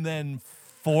And then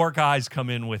 4 guys come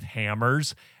in with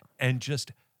hammers and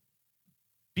just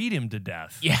beat him to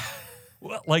death. Yeah.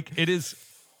 Well, like it is.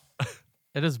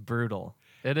 it is brutal.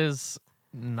 It is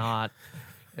not.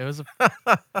 It was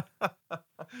a.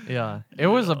 Yeah. It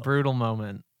was a brutal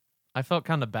moment. I felt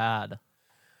kind of bad.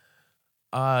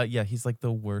 Yeah, he's like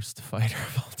the worst fighter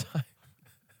of all time.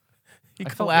 He I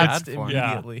felt collapsed bad for him.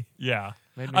 immediately. Yeah.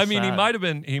 Made me I mean, he sad.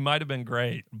 might have been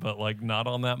great, but like not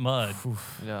on that mud.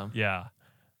 Yeah. Yeah.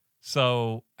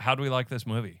 So, how do we like this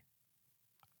movie?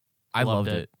 I Loved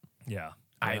loved it. it. Yeah.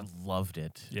 I loved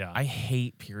it. Yeah. I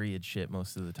hate period shit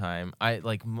most of the time. I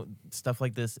like stuff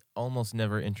like this almost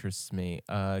never interests me.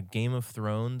 Game of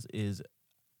Thrones is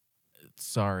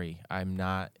sorry, I'm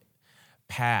not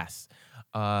pass.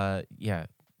 Yeah,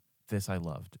 this I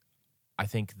loved. I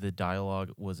think the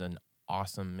dialogue was an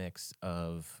awesome mix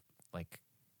of like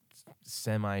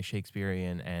semi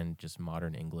Shakespearean and just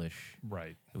modern English.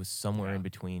 Right. It was somewhere Yeah. in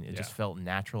between. It just Yeah. felt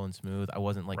natural and smooth. I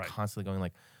wasn't like Right. constantly going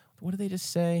like, what did they just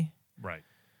say? Right.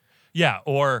 Yeah,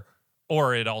 or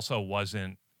it also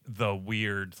wasn't the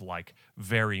weird like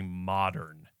very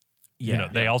modern. You know,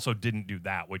 they also didn't do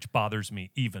that, which bothers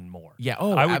me even more. Yeah.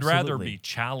 Oh, I would rather absolutely. be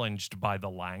challenged by the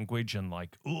language and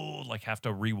like, ooh, like have to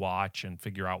rewatch and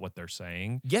figure out what they're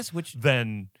saying Yes, which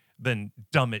than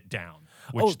dumb it down,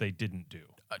 which Oh. they didn't do.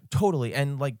 totally.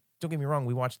 And like, don't get me wrong,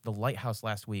 we watched The Lighthouse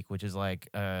last week, which is like,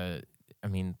 I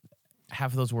mean,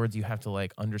 half of those words you have to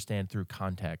like understand through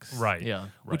context. Right. Yeah.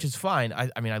 Which is fine.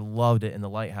 I mean, I loved it in The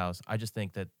Lighthouse. I just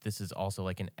think that this is also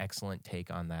like an excellent take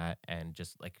on that and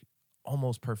just like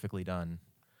almost perfectly done.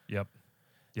 Yep.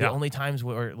 The only times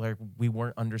where like we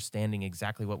weren't understanding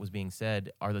exactly what was being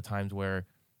said are the times where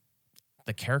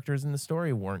the characters in the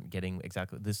story weren't getting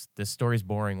exactly this story's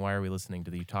boring. Why are we listening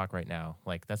to you talk right now?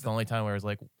 Like that's the only time where I was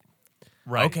like,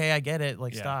 Right. okay, I get it.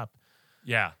 Like Yeah. stop.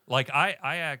 Yeah. Like I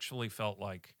actually felt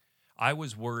like I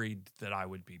was worried that I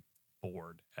would be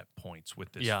bored at points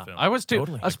with this Yeah. film. I was too.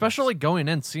 Totally. Especially going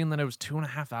in, seeing that it was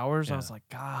 2.5 hours. Yeah. I was like,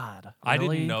 God. I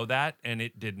really? didn't know that, and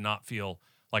it did not feel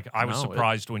like I was No, it-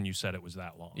 surprised when you said it was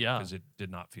that long. Yeah. Because it did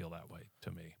not feel that way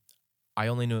to me. I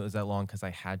only knew it was that long because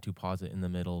I had to pause it in the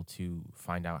middle to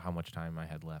find out how much time I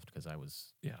had left because I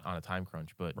was Yeah. on a time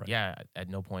crunch. But Right. yeah, at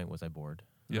no point was I bored.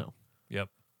 Yep. No.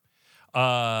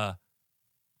 Yep.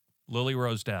 Lily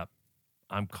Rose Depp.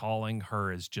 I'm calling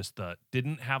her as just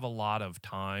didn't have a lot of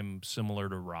time, similar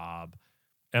to Rob.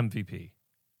 MVP.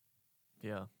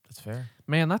 Yeah. That's fair.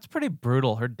 Man, that's pretty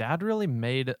brutal. Her dad really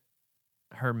made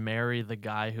her marry the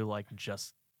guy who like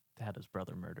just had his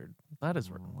brother murdered. That is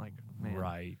like, man.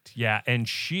 Right. Yeah. And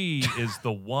she is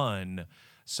the one.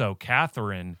 So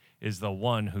Catherine is the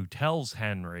one who tells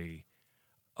Henry,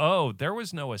 oh, there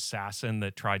was no assassin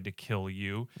that tried to kill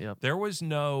you. Yep.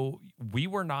 We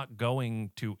were not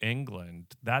going to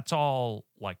England. That's all,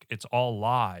 like, it's all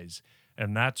lies.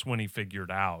 And that's when he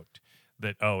figured out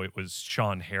that, oh, it was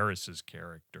Sean Harris's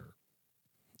character.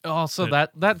 Also,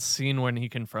 that scene when he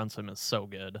confronts him is so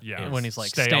good. Yeah. When he's like,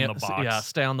 Stay on the box. Yeah,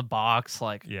 stay on the box.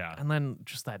 Like, Yeah. And then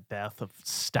just that death of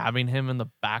stabbing him in the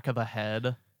back of the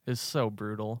head is so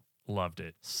brutal. Loved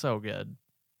it. So good.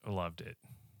 Loved it.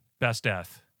 Best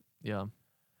death. Yeah.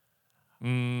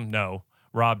 No.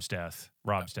 Rob's death.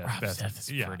 Rob's death. Rob's death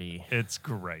is pretty. It's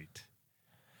great.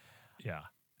 Yeah.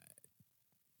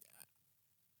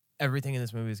 Everything in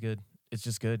this movie is good. It's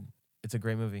just good. It's a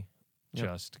great movie. Yep.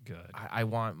 Just good. I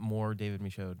want more David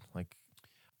Michaud. Like,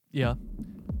 Yeah.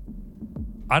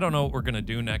 I don't know what we're going to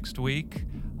do next week.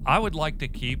 I would like to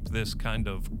keep this kind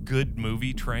of good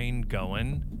movie train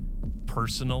going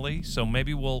personally. So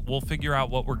maybe we'll figure out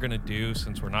what we're going to do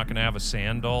since we're not going to have a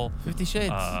Sandal. 50 Shades.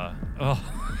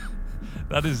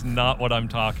 That is not what I'm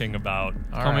talking about.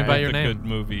 Call me by your the name. Good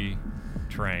movie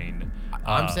train.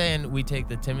 I'm saying we take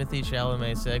the Timothy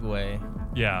Chalamet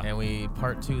segue Yeah. and we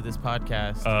part 2 this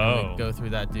podcast. Oh. And we go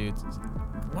through that, dude.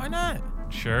 Why not?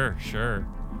 Sure.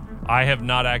 I have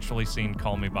not actually seen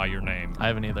Call Me By Your Name. I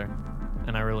haven't either,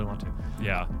 and I really want to.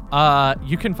 Yeah.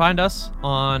 You can find us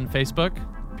on Facebook,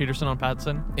 Peterson on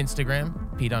Patson,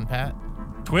 Instagram, Pete on Pat.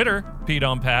 Twitter, Pete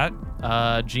on Pat.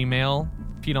 Gmail,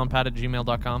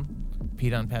 PeteOnPat@gmail.com.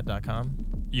 PeteOnPat.com.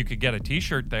 You could get a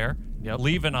t-shirt there. Yep.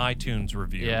 Leave an iTunes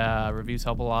review. Yeah, reviews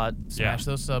help a lot. Smash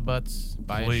those sub butts.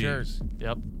 Buy Please. a shirt.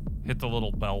 Yep. Hit the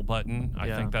little bell button. I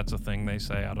Yeah. think that's a thing they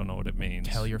say. I don't know what it means.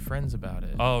 Tell your friends about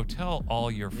it. Oh, tell all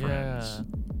your friends.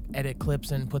 Yeah. Edit clips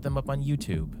and put them up on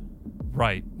YouTube.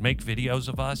 Right. Make videos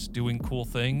of us doing cool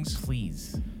things.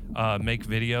 Please. Make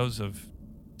videos of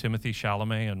Timothy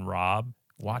Chalamet and Rob.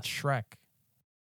 Watch Shrek.